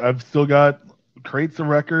DJ, I've still got crates of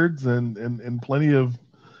records and plenty of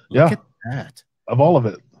Look at that. Of all of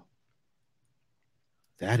it.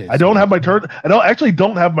 That is. I don't have my actually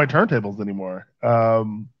don't have my turntables anymore.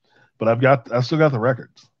 But I've still got the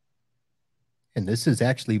records. And this is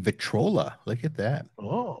actually Victrola. Look at that.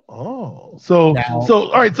 Oh. So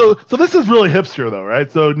all right. So this is really hipster though, right?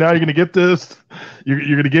 So now you're gonna get this.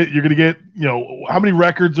 You're gonna get. You know, how many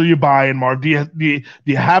records are you buying, Marv? Do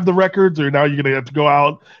you have the records, or now you're gonna have to go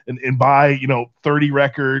out and buy 30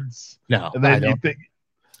 records? No, and then you think.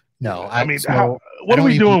 No, I mean, what are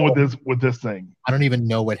we doing with this thing? I don't even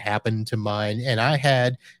know what happened to mine. And I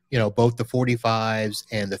had, both the 45s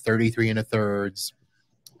and the 33 and a thirds.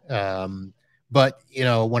 But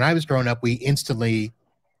when I was growing up, we instantly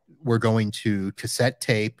were going to cassette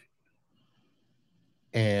tape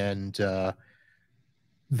and the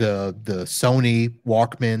Sony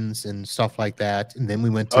Walkmans and stuff like that, and then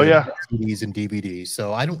we went to CDs and DVDs.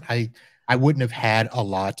 So I wouldn't have had a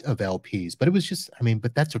lot of LPs, but it was just,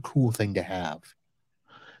 but that's a cool thing to have.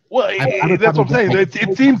 Well, that's what I'm saying.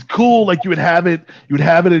 It seems cool. Like you would have it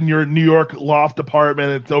in your New York loft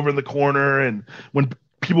apartment. It's over in the corner, and when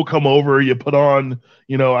people come over, you put on,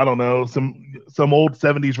 I don't know, some old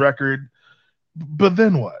 70s record. But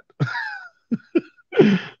then what?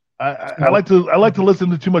 I like to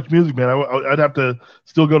listen to too much music, man. I'd have to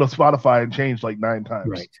still go to Spotify and change like 9 times.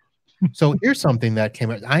 Right. So here's something that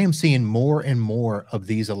came out. I am seeing more and more of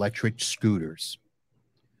these electric scooters.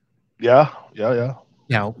 Yeah.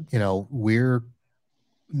 Now, we're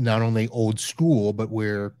not only old school, but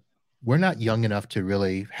we're not young enough to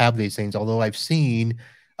really have these things. Although I've seen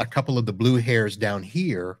a couple of the blue hairs down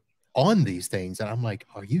here on these things, and I'm like,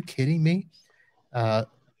 are you kidding me? Are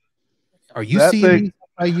you seeing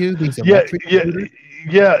these electric scooters?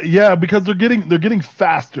 Yeah, because they're getting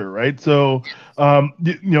faster, right? So,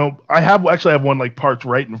 I have one like parked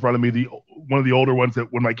right in front of me. One of the older ones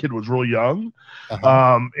that when my kid was real young,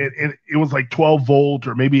 and it was like 12 volt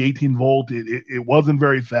or maybe 18 volt. It wasn't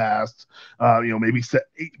very fast, maybe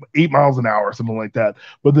 8 miles an hour or something like that.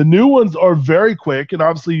 But the new ones are very quick, and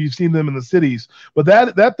obviously you've seen them in the cities. But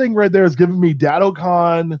that thing right there is giving me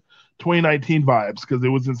DattoCon 2019 vibes because it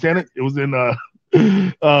was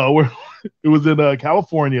in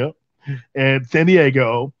California and San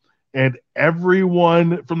Diego, and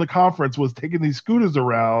everyone from the conference was taking these scooters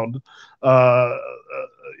around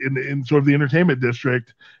in sort of the entertainment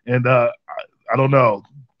district, and I don't know,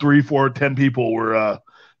 3, 4, 10 people were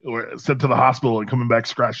sent to the hospital and coming back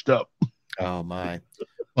scratched up. Oh my!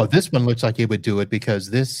 Well, this one looks like it would do it because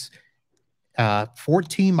this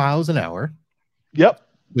 14 miles an hour. Yep.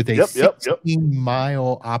 With a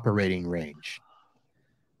 16-mile operating range.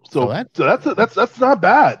 So that's not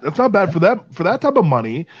bad. That's not bad for that type of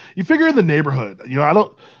money. You figure in the neighborhood,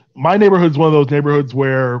 my neighborhood is one of those neighborhoods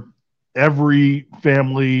where every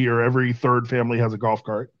family or every third family has a golf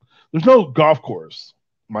cart. There's no golf course,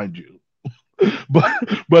 mind you,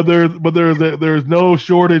 but there's no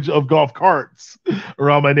shortage of golf carts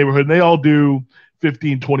around my neighborhood, and they all do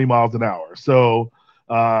 15, 20 miles an hour. So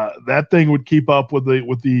that thing would keep up with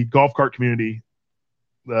the golf cart community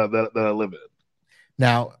that I live in.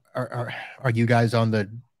 Now, are you guys on the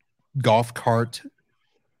golf cart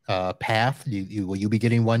path? Will you be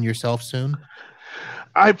getting one yourself soon?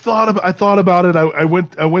 I thought about it. I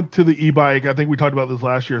went to the e-bike. I think we talked about this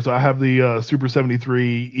last year. So I have the Super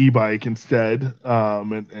 73 e-bike instead,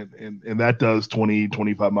 and that does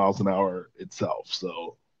 25 miles an hour itself.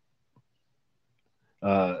 So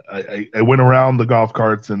I went around the golf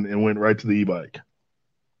carts and went right to the e-bike.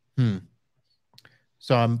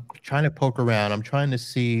 So I'm trying to poke around. I'm trying to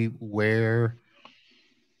see where.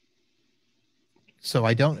 So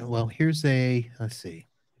I don't. Well, here's let's see.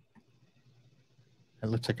 It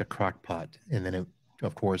looks like a crock pot, and then it,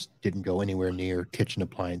 of course, didn't go anywhere near kitchen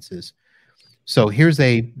appliances. So here's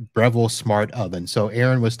a Breville Smart Oven. So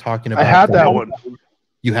Aaron was talking about. I had that one.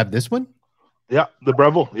 You have this one? Yeah, the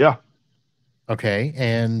Breville. Yeah. Okay,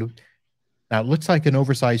 and now it looks like an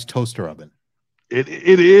oversized toaster oven. It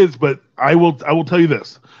is, but I will tell you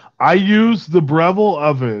this. I use the Breville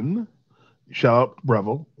oven, Shout out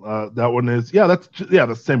Breville. That one is that's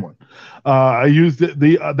the same one. I used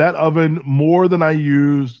that oven more than I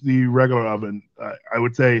use the regular oven. I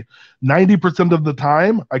would say 90% of the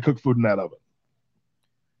time I cook food in that oven.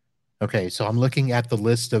 Okay, so I'm looking at the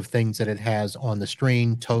list of things that it has on the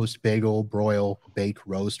screen: toast, bagel, broil, bake,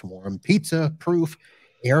 roast, warm, pizza, proof,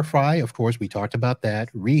 air fry. Of course, we talked about that.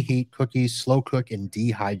 Reheat, cookies, slow cook, and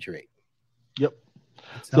dehydrate. Yep.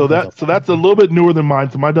 So that's a little bit newer than mine.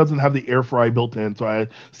 So mine doesn't have the air fry built in. So I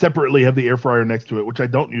separately have the air fryer next to it, which I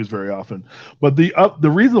don't use very often. But the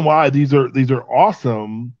reason why these are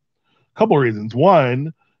awesome, a couple of reasons.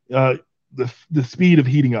 One, the speed of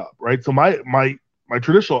heating up, right? So my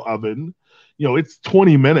traditional oven, it's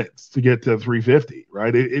 20 minutes to get to 350,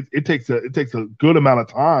 right? It takes a good amount of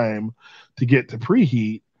time to get to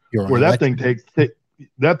preheat, where that thing takes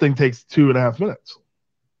 2.5 minutes.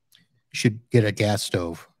 You should get a gas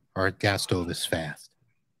stove, or a gas stove is fast.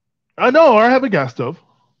 I know, I have a gas stove.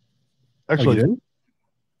 Actually,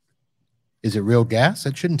 is it real gas?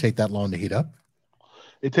 It shouldn't take that long to heat up.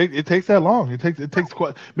 It takes that long. It takes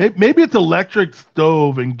quite. Maybe it's electric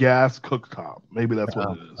stove and gas cooktop. Maybe that's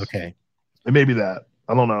what it is. Okay, it may be that.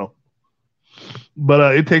 I don't know,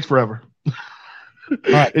 but it takes forever.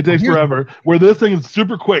 Right. It takes forever. Where this thing is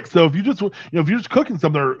super quick. So if you just if you're just cooking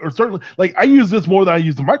something, or certainly like I use this more than I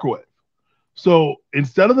use the microwave. So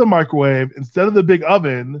instead of the microwave, instead of the big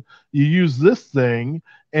oven, you use this thing,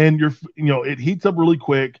 and it heats up really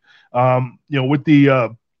quick. With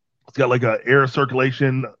the it's got like a air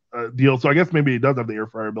circulation deal. So I guess maybe it does have the air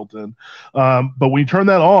fryer built in. But when you turn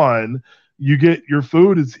that on, you get your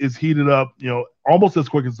food is heated up, almost as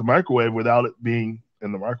quick as the microwave without it being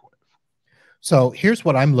in the microwave. So here's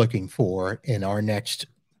what I'm looking for in our next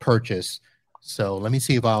purchase. So let me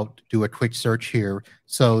see if I'll do a quick search here.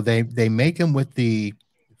 So they make them with the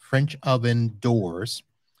French oven doors,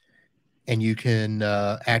 and you can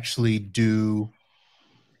actually do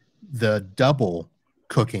the double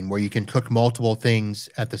cooking where you can cook multiple things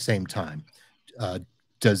at the same time.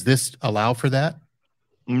 Does this allow for that?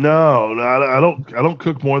 No, I don't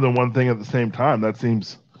cook more than one thing at the same time. That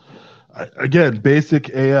seems, again, basic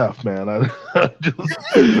AF, man. I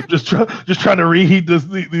just trying to reheat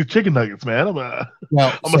these chicken nuggets, man. I'm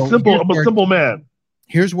a simple man.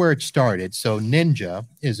 Here's where it started. So Ninja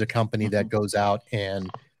is a company that goes out,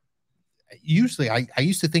 and usually I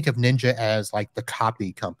used to think of Ninja as like the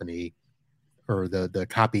copy company, or the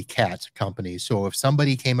copycat company. So if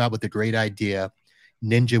somebody came out with a great idea,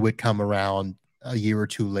 Ninja would come around a year or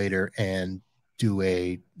two later and do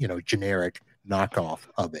a generic knockoff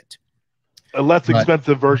of it. A less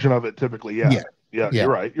expensive version of it, typically. Yeah. You're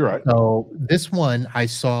right. So this one I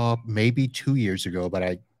saw maybe 2 years ago, but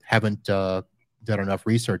I haven't done enough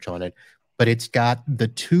research on it. But it's got the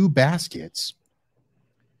 2 baskets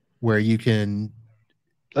where you can.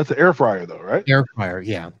 That's an air fryer, though, right? Air fryer,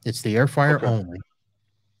 yeah. It's the air fryer only.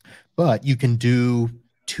 But you can do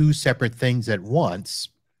 2 separate things at once.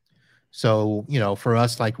 So, for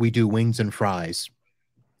us, like we do wings and fries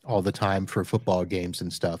all the time for football games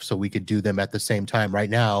and stuff. So we could do them at the same time. Right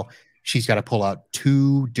now, she's got to pull out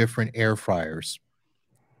 2 different air fryers,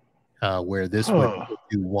 where this would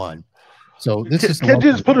do 1. So this is. Can't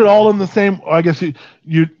you just put it all in the same? I guess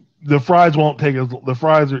the fries won't take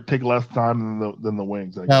take less time than the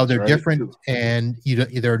wings. I guess, no, they're different, and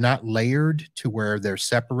they're not layered to where they're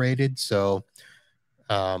separated. So,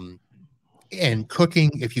 and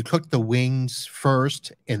cooking, if you cook the wings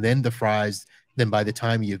first and then the fries, then by the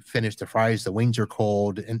time you finish the fries, the wings are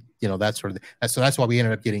cold, and that sort of. So that's why we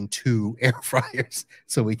ended up getting 2 air fryers,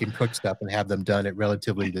 so we can cook stuff and have them done at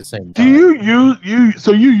relatively the same time. Do you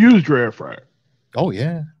used your air fryer? Oh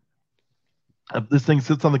yeah. This thing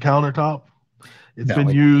sits on the countertop. It's been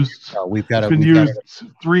used. We've got used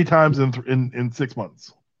 3 times in 6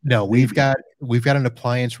 months. No, we've got an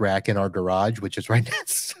appliance rack in our garage, which is right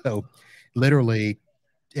next. So, literally,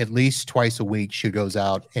 at least twice a week, she goes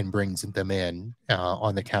out and brings them in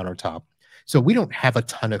on the countertop. So we don't have a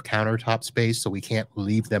ton of countertop space, so we can't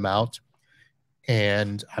leave them out.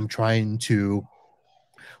 And I'm trying to.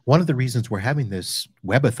 One of the reasons we're having this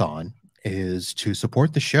webathon is to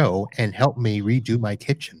support the show and help me redo my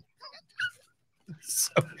kitchen.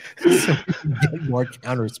 so we can get more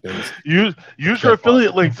counter space. Use your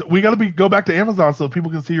affiliate links. We got to go back to Amazon so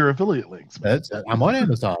people can see your affiliate links. I'm on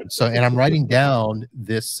Amazon. And I'm writing down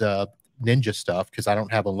this Ninja stuff because I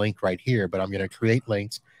don't have a link right here, but I'm going to create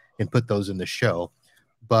links and put those in the show.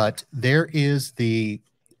 But there is the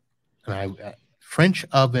French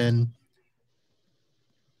oven.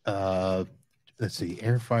 Let's see,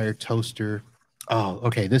 air fryer, toaster. Oh,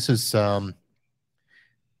 okay. This is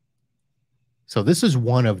so this is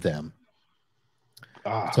one of them.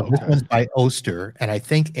 So this one's by Oster, and I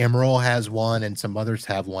think Emerald has one and some others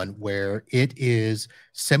have one where it is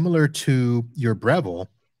similar to your Breville,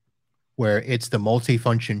 where it's the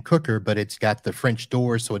multi-function cooker, but it's got the French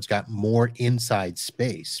door, so it's got more inside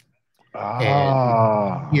space.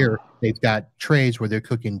 And here they've got trays where they're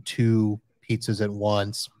cooking 2 pizzas at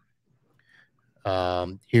once.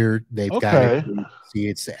 Here they've got it. See,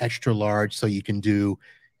 it's the extra large, so you can do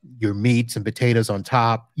your meats and potatoes on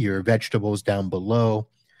top, your vegetables down below.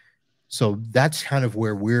 So that's kind of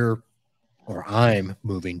where I'm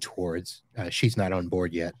moving towards. She's not on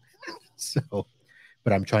board yet, so,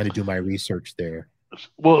 but I'm trying to do my research there.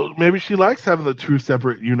 Well, maybe she likes having the 2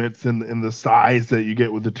 separate units in the size that you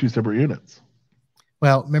get with the 2 separate units.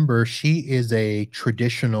 Well, remember, she is a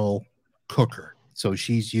traditional cooker, so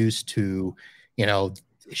she's used to,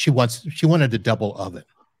 she wanted a double oven.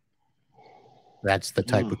 That's the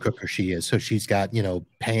type of cooker she is. So she's got,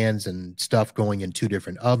 pans and stuff going in 2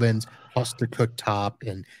 different ovens, plus the cooktop.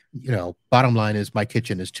 And, bottom line is my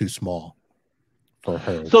kitchen is too small for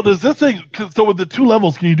her. So does this thing, so with the 2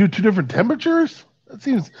 levels, can you do 2 different temperatures?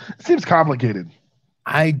 It seems complicated.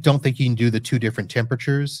 I don't think you can do the 2 different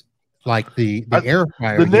temperatures. Like the air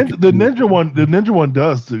fryer. The Ninja one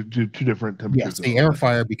does do 2 different temperatures. Yes, the air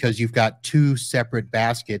fryer, because you've got 2 separate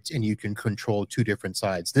baskets and you can control 2 different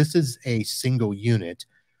sides. This is a single unit,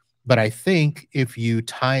 but I think if you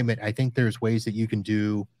time it, I think there's ways that you can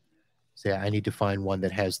do. Say, I need to find one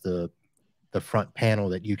that has the front panel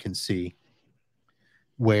that you can see,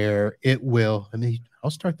 where it will. I'll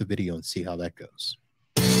start the video and see how that goes.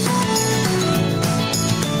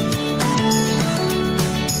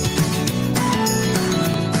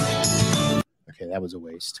 Okay, that was a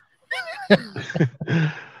waste.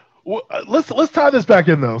 Well, let's tie this back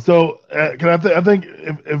in though. So, I think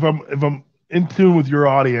if I'm in tune with your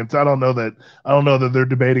audience, I don't know that they're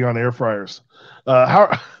debating on air fryers.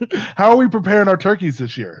 How are we preparing our turkeys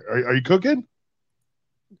this year? Are you cooking?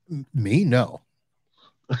 Me, no.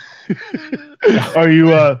 Are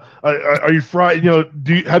you frying?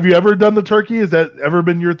 Have you ever done the turkey? Has that ever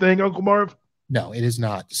been your thing, Uncle Marv? No, it is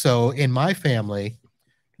not. So in my family,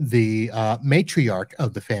 the matriarch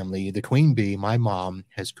of the family, the queen bee, my mom,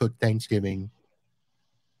 has cooked Thanksgiving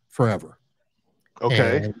forever.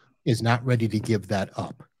 Okay. And is not ready to give that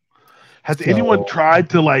up. Has anyone tried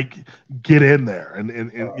to get in there and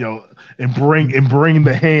bring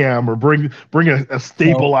the ham or bring a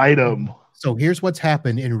staple item? So here's what's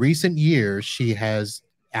happened. In recent years, she has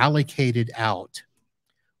allocated out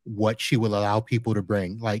what she will allow people to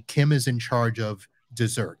bring. Like Kim is in charge of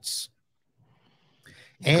desserts.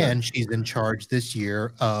 And she's in charge this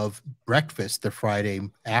year of breakfast the Friday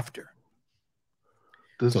after.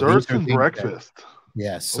 Desserts and breakfast.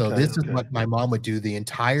 Yes. So this is what my mom would do the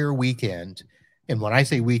entire weekend. And when I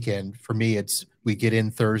say weekend, for me, it's we get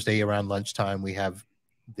in Thursday around lunchtime. We have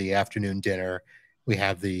the afternoon dinner. We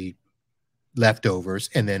have the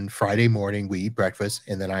leftovers. And then Friday morning, we eat breakfast.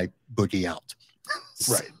 And then I boogie out.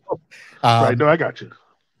 Right. Right. No, I got you.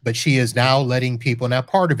 But she is now letting people. Now,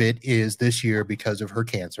 part of it is this year because of her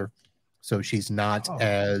cancer. So she's not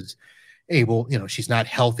as able, she's not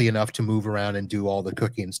healthy enough to move around and do all the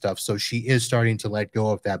cooking and stuff. So she is starting to let go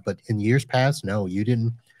of that. But in years past, no, you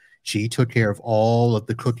didn't. She took care of all of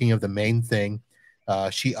the cooking of the main thing.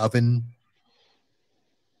 She oven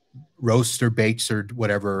roasts or bakes or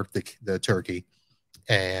whatever the turkey.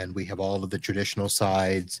 And we have all of the traditional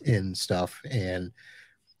sides and stuff. And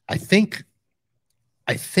I think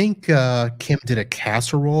Kim did a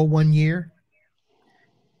casserole one year,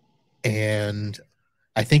 and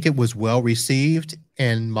I think it was well received.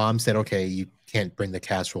 And Mom said, "Okay, you can't bring the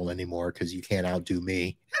casserole anymore because you can't outdo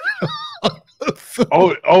me."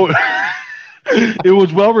 It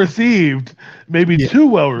was well received, maybe too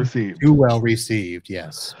well received. Too well received,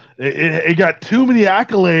 yes. It got too many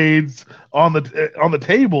accolades on the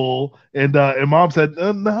table, and Mom said,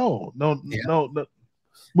 "No.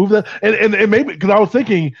 Move that." And maybe because I was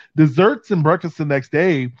thinking desserts and breakfast the next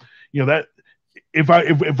day, that if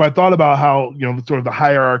I thought about how sort of the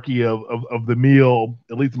hierarchy of the meal,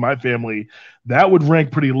 at least in my family, that would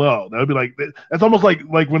rank pretty low. That would be like that's almost like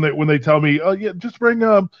when they tell me, "Oh yeah, just bring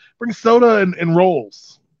soda and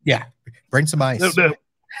rolls." Yeah, bring some ice.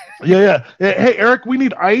 Yeah. Hey Eric, we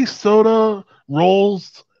need ice, soda,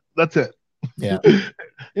 rolls. That's it. Yeah.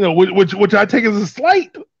 Which I take as a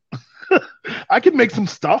slight. I can make some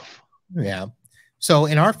stuff. Yeah. So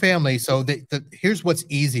in our family, so here's what's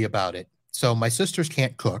easy about it. So my sisters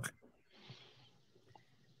can't cook.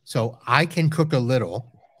 So I can cook a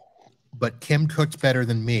little, but Kim cooks better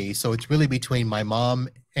than me. So it's really between my mom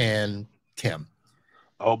and Kim.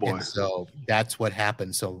 Oh boy. And so that's what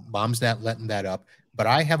happened. So Mom's not letting that up. But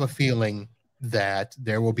I have a feeling that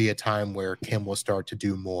there will be a time where Kim will start to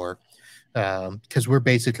do more, because we're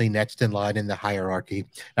basically next in line in the hierarchy.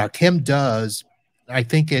 Now, Kim does, I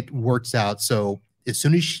think it works out. So as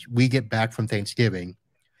soon as we get back from Thanksgiving,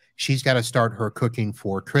 she's got to start her cooking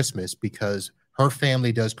for Christmas because her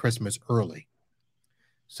family does Christmas early.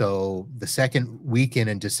 So the second weekend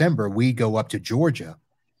in December, we go up to Georgia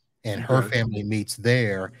and her family meets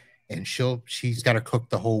there, and she's got to cook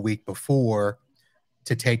the whole week before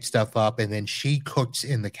to take stuff up, and then she cooks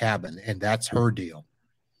in the cabin, and that's her deal.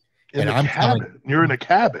 You're in a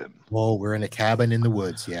cabin. Well, we're in a cabin in the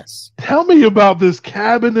woods, yes. Tell me about this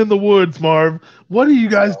cabin in the woods, Marv. What are you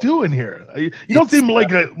guys doing here? You don't seem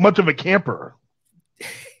like much of a camper.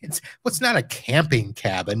 It's not a camping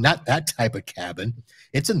cabin, not that type of cabin.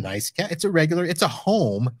 It's a nice it's a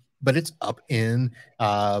home, but it's up in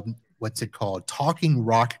what's it called? Talking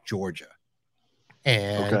Rock, Georgia.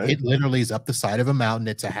 And it literally is up the side of a mountain.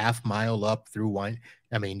 It's a half mile up through one.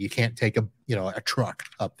 I mean, you can't take a truck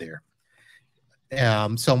up there.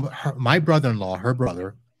 So my brother-in-law, her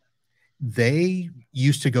brother, they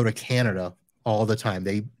used to go to Canada all the time.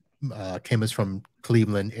 Kim is from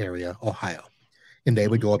Cleveland area, Ohio, and they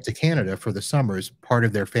would go up to Canada for the summers. Part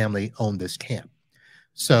of their family owned this camp.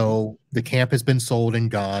 So the camp has been sold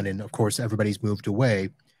and gone, and of course everybody's moved away.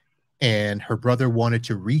 And her brother wanted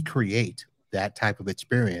to recreate that type of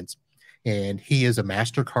experience, and he is a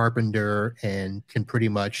master carpenter and can pretty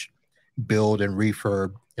much build and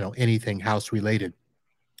refurb anything house related.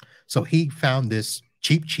 So he found this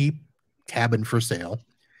cheap cabin for sale,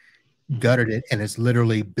 gutted it, and has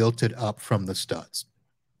literally built it up from the studs.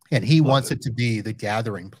 And he wants it to be the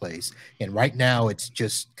gathering place. And right now it's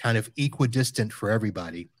just kind of equidistant for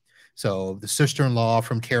everybody. So the sister-in-law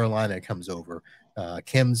from Carolina comes over.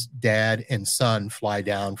 Kim's dad and son fly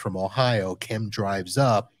down from Ohio. Kim drives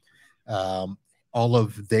up. All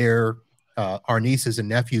of our nieces and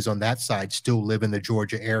nephews on that side still live in the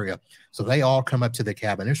Georgia area. So they all come up to the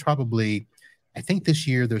cabin. There's probably, I think this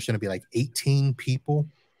year there's going to be like 18 people.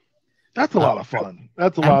 That's a lot of fun.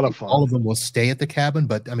 That's a lot of fun. All of them will stay at the cabin,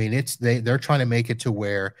 but I mean, they're trying to make it to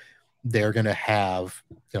where they're going to have,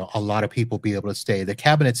 a lot of people be able to stay. The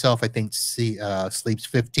cabin itself, I think, sleeps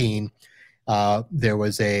 15. There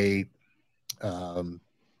was like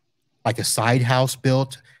a side house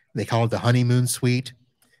built. They call it the honeymoon suite,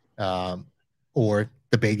 or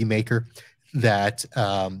the baby maker, that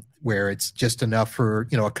where it's just enough for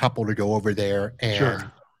a couple to go over there.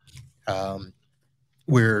 And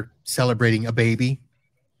we're celebrating a baby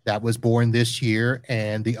that was born this year,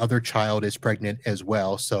 and the other child is pregnant as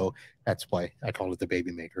well. So that's why I call it the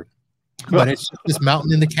baby maker. But it's this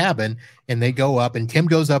mountain in the cabin, and they go up, and Kim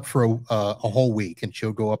goes up for a whole week, and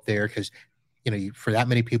she'll go up there because, for that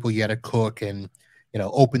many people, you got to cook and,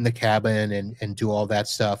 open the cabin and do all that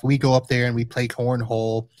stuff. We go up there and we play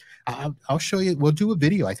cornhole. I'll show you. We'll do a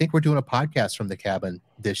video. I think we're doing a podcast from the cabin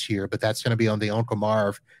this year, but that's going to be on the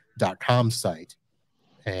UncleMarv.com site.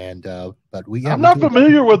 And but I'm not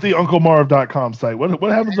familiar with the UncleMarv.com site.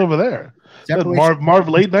 What happens over there? Marv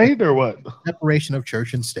late night or what? Separation of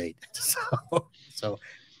church and state. So,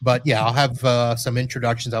 but yeah, I'll have some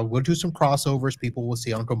introductions. We'll do some crossovers. People will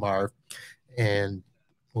see Uncle Marv, and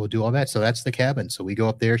we'll do all that. So that's the cabin. So we go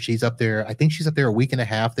up there. She's up there. I think she's up there a week and a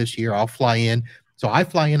half this year. I'll fly in. So I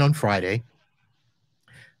fly in on Friday.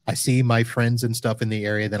 I see my friends and stuff in the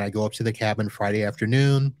area. Then I go up to the cabin Friday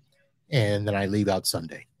afternoon, and then I leave out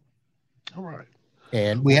Sunday. All right.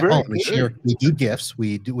 And we do gifts.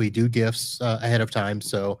 We do gifts ahead of time.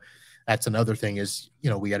 So that's another thing is,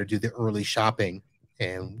 we got to do the early shopping,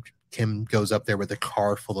 and Kim goes up there with a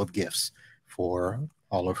car full of gifts for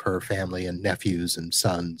all of her family and nephews and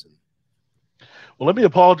sons. Well, let me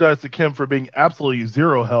apologize to Kim for being absolutely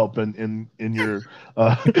zero help in your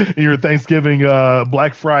in your Thanksgiving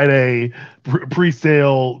Black Friday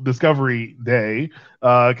pre-sale discovery day,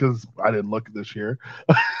 because I didn't look this year.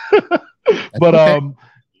 But okay.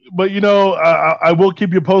 But I will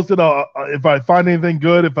keep you posted if I find anything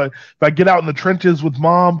good. If I get out in the trenches with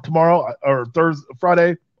Mom tomorrow or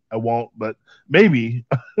Friday, I won't, but maybe.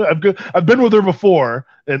 I've been with her before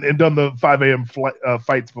and done the 5 a.m.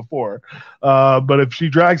 fights before. But if she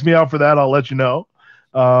drags me out for that, I'll let you know.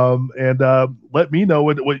 And let me know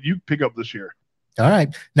what you pick up this year. All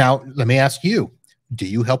right. Now, let me ask you, do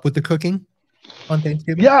you help with the cooking on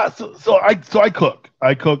Thanksgiving? Yeah. So I cook.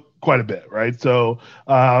 I cook quite a bit, right? So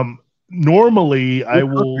normally I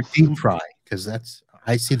will deep fry, because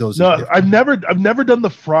I see those. No, I've never done the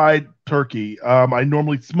fried turkey. I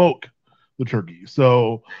normally smoke the turkey.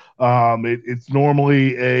 So it's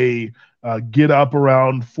normally a get up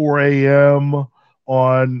around 4 a.m.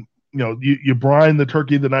 on you brine the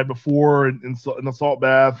turkey the night before in a salt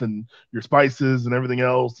bath and your spices and everything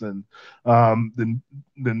else, and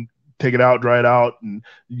then take it out, dry it out, and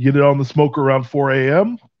you get it on the smoker around 4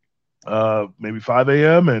 a.m., maybe 5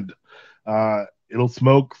 a.m., and it'll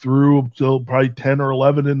smoke through till probably 10 or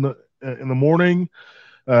 11 in the morning.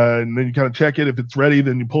 And then you kind of check it. If it's ready,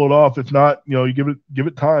 then you pull it off. If not, you give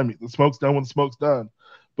it time. The smoke's done when the smoke's done.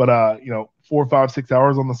 But 4, 5, 6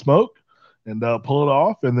 hours on the smoke, and pull it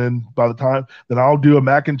off. And then by the time, then I'll do a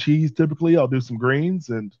mac and cheese. Typically, I'll do some greens,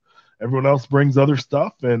 and everyone else brings other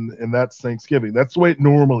stuff, and that's Thanksgiving. That's the way it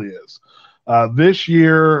normally is. This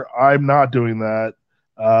year, I'm not doing that.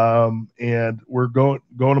 And we're going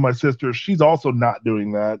to my sister. She's also not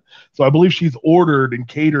doing that. So I believe she's ordered and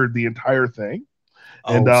catered the entire thing.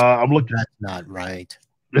 And I'm looking. That's not right.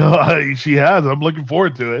 She has. I'm looking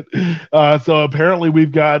forward to it. So apparently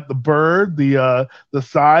we've got the bird, the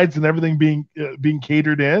sides, and everything being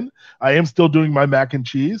catered in. I am still doing my mac and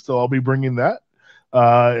cheese, so I'll be bringing that,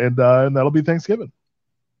 and that'll be Thanksgiving.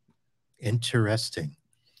 Interesting.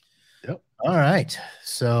 Yep. All right.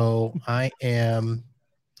 So I am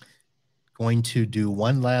going to do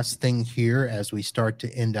one last thing here as we start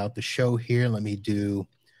to end out the show here. Let me do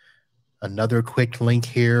another quick link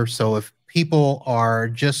here. So if people are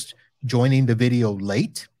just joining the video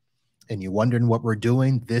late and you're wondering what we're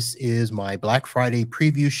doing, this is my Black Friday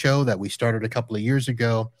preview show that we started a couple of years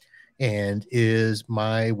ago, and is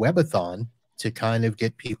my webathon to kind of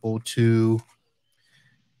get people to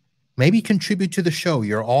maybe contribute to the show.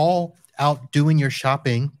 You're all out doing your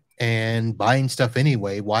shopping and buying stuff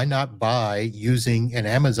anyway. Why not buy using an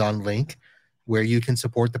Amazon link where you can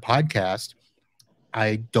support the podcast?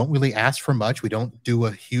 I don't really ask for much. We don't do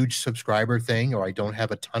a huge subscriber thing, or I don't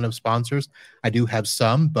have a ton of sponsors. I do have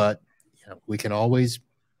some, but we can always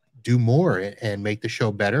do more and make the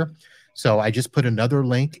show better. So I just put another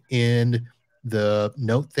link in the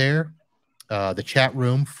note there, the chat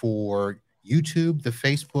room for YouTube, the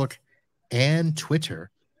Facebook, and Twitter.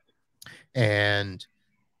 And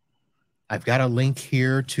I've got a link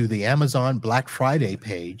here to the Amazon Black Friday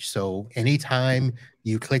page. So anytime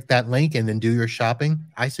you click that link and then do your shopping,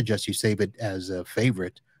 I suggest you save it as a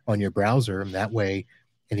favorite on your browser. And that way,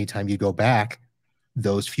 anytime you go back,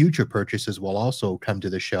 those future purchases will also come to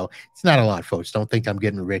the show. It's not a lot, folks. Don't think I'm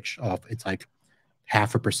getting rich off. It's like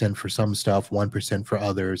 0.5% for some stuff, 1% for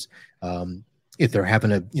others. If they're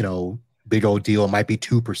having a big old deal, it might be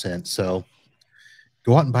 2%. So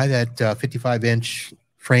go out and buy that 55-inch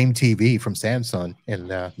frame TV from Samsung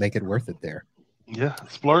and make it worth it there. Yeah,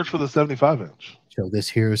 splurge for the 75-inch. Show this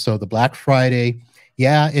here. So the Black Friday,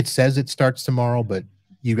 yeah, it says it starts tomorrow, but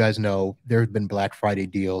you guys know there have been Black Friday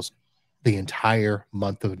deals the entire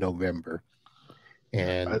month of November.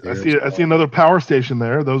 And I see another power station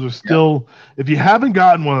there. Those are still, if you haven't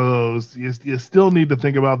gotten one of those, you still need to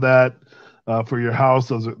think about that for your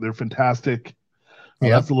house. They're fantastic.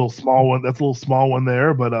 That's a little small one. That's a little small one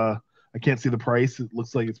there, but I can't see the price. It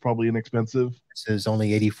looks like it's probably inexpensive. It says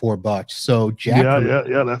only $84. So Jackery,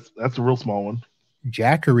 yeah, that's a real small one.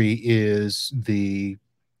 Jackery is the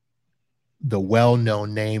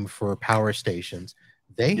well-known name for power stations.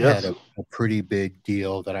 They had a pretty big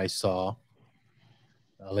deal that I saw.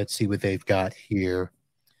 Let's see what they've got here.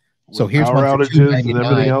 So here's power one for outages and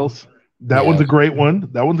everything else. That one's a great one.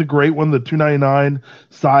 The $2.99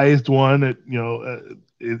 sized one. It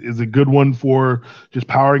is a good one for just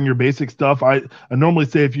powering your basic stuff. I normally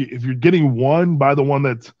say if you're getting one, buy the one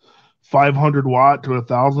that's 500 watt to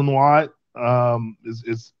 1,000 watt.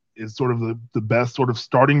 Is sort of the best sort of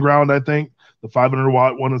starting ground. I think the 500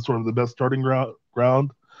 watt one is sort of the best starting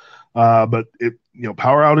ground. But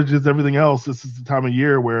power outages, everything else. This is the time of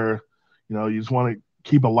year where you just want to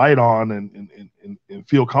keep a light on and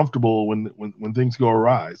feel comfortable when things go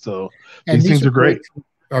awry. So these things are great.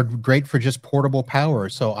 Are great for just portable power.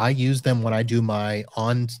 So I use them when I do my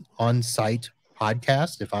on-site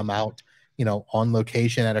podcast. If I'm out, on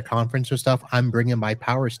location at a conference or stuff, I'm bringing my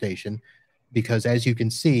power station because, as you can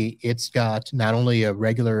see, it's got not only a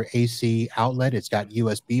regular AC outlet, it's got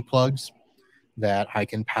USB plugs that I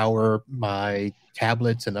can power my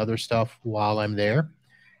tablets and other stuff while I'm there.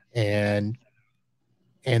 And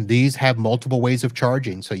these have multiple ways of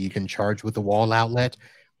charging. So you can charge with the wall outlet.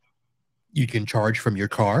 You can charge from your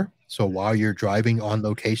car. So while you're driving on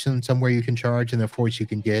location somewhere, you can charge. And of course, you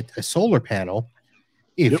can get a solar panel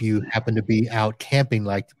if you happen to be out camping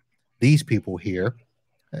like these people here.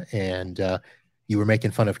 And you were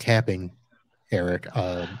making fun of camping, Eric.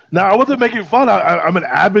 No, I wasn't making fun. I'm an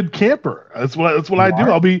avid camper. That's what I do.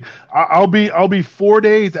 I'll be 4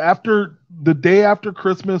 days after the day after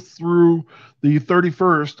Christmas through the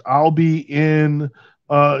 31st. I'll be in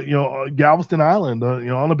Galveston Island,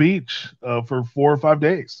 on the beach for 4 or 5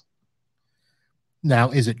 days.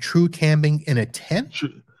 Now, is it true camping in a tent?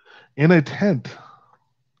 In a tent.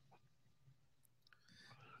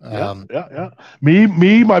 Um, Yeah.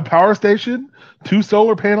 Me, my power station, 2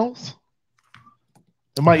 solar panels,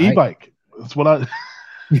 and my e-bike. That's what I.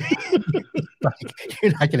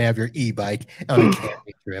 You're not gonna have your e-bike on a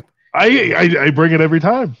camping trip. I bring it every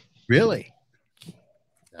time. Really?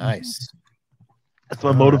 Nice. That's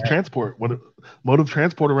my mode of transport. Mode of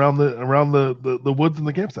transport around the woods and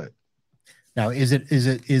the campsite. Now, is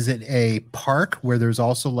it a park where there's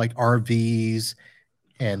also like RVs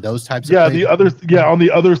and those types of places? On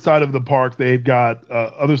the other side of the park, they've got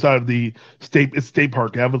other side of the state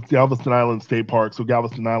park, Galveston Island State Park. So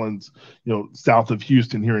Galveston Island's south of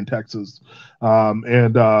Houston here in Texas,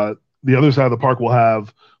 and the other side of the park will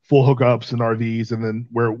have full hookups and RVs, and then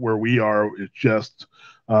where we are, it's just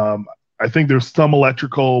I think there's some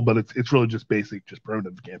electrical, but it's really just basic, just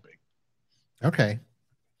primitive camping. Okay.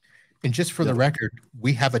 And just for the record,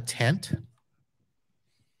 we have a tent.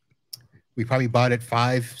 We probably bought it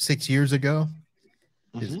 5-6 years ago.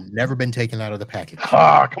 It's never been taken out of the package.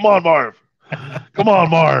 Come on, Marv. Come on,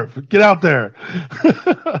 Marv. Get out there.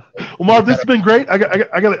 Well, Marv, this has been great. I got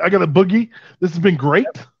a boogie. This has been great.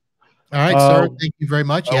 All right, sir. Thank you very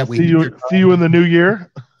much. Yeah, see you in the new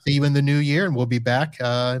year. See you in the new year, and we'll be back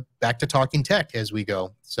to talking tech as we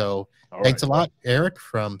go. So thanks a lot, Eric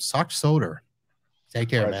from SOCSoter. Take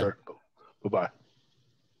care, man. Sir. Bye-bye.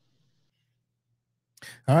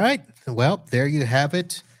 All right. Well, there you have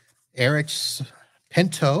it. Eric's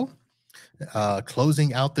Pinto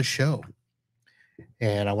closing out the show.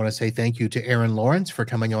 And I want to say thank you to Erin Lawrence for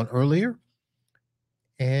coming on earlier.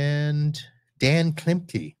 And Dan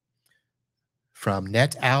Klimke from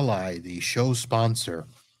Net Ally, the show sponsor.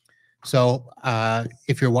 So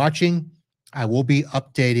if you're watching, I will be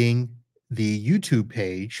updating the YouTube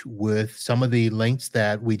page with some of the links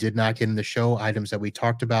that we did not get in the show, items that we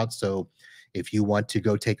talked about. So if you want to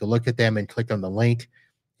go take a look at them and click on the link,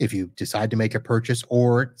 if you decide to make a purchase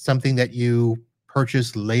or something that you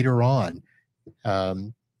purchase later on,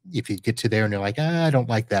 if you get to there and you're like, I don't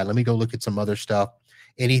like that, let me go look at some other stuff.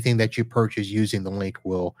 Anything that you purchase using the link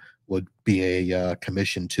would be a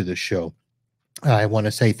commission to the show. I want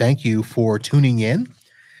to say thank you for tuning in.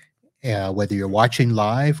 Whether you're watching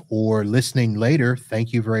live or listening later,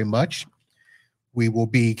 thank you very much. We will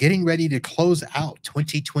be getting ready to close out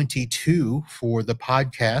 2022 for the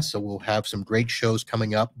podcast. So we'll have some great shows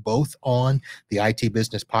coming up, both on the IT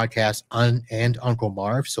Business Podcast and Uncle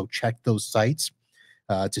Marv. So check those sites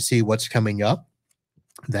to see what's coming up.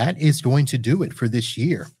 That is going to do it for this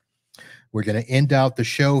year. We're going to end out the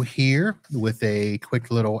show here with a quick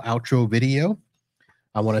little outro video.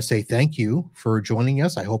 I want to say thank you for joining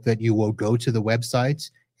us. I hope that you will go to the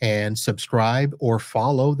websites and subscribe or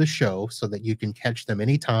follow the show so that you can catch them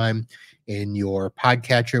anytime in your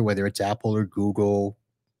podcatcher, whether it's Apple or Google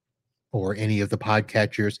or any of the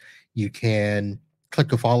podcatchers. You can click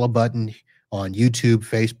the follow button on YouTube,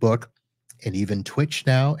 Facebook, and even Twitch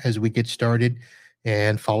now as we get started,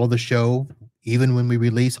 and follow the show. Even when we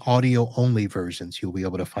release audio-only versions, you'll be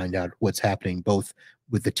able to find out what's happening both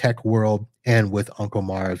with the tech world and with Uncle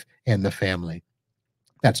Marv and the family.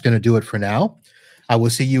 That's going to do it for now. I will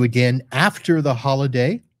see you again after the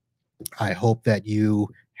holiday. I hope that you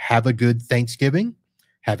have a good Thanksgiving,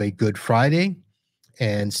 have a good Friday,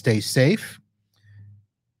 and stay safe.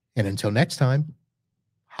 And until next time,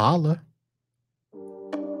 holla.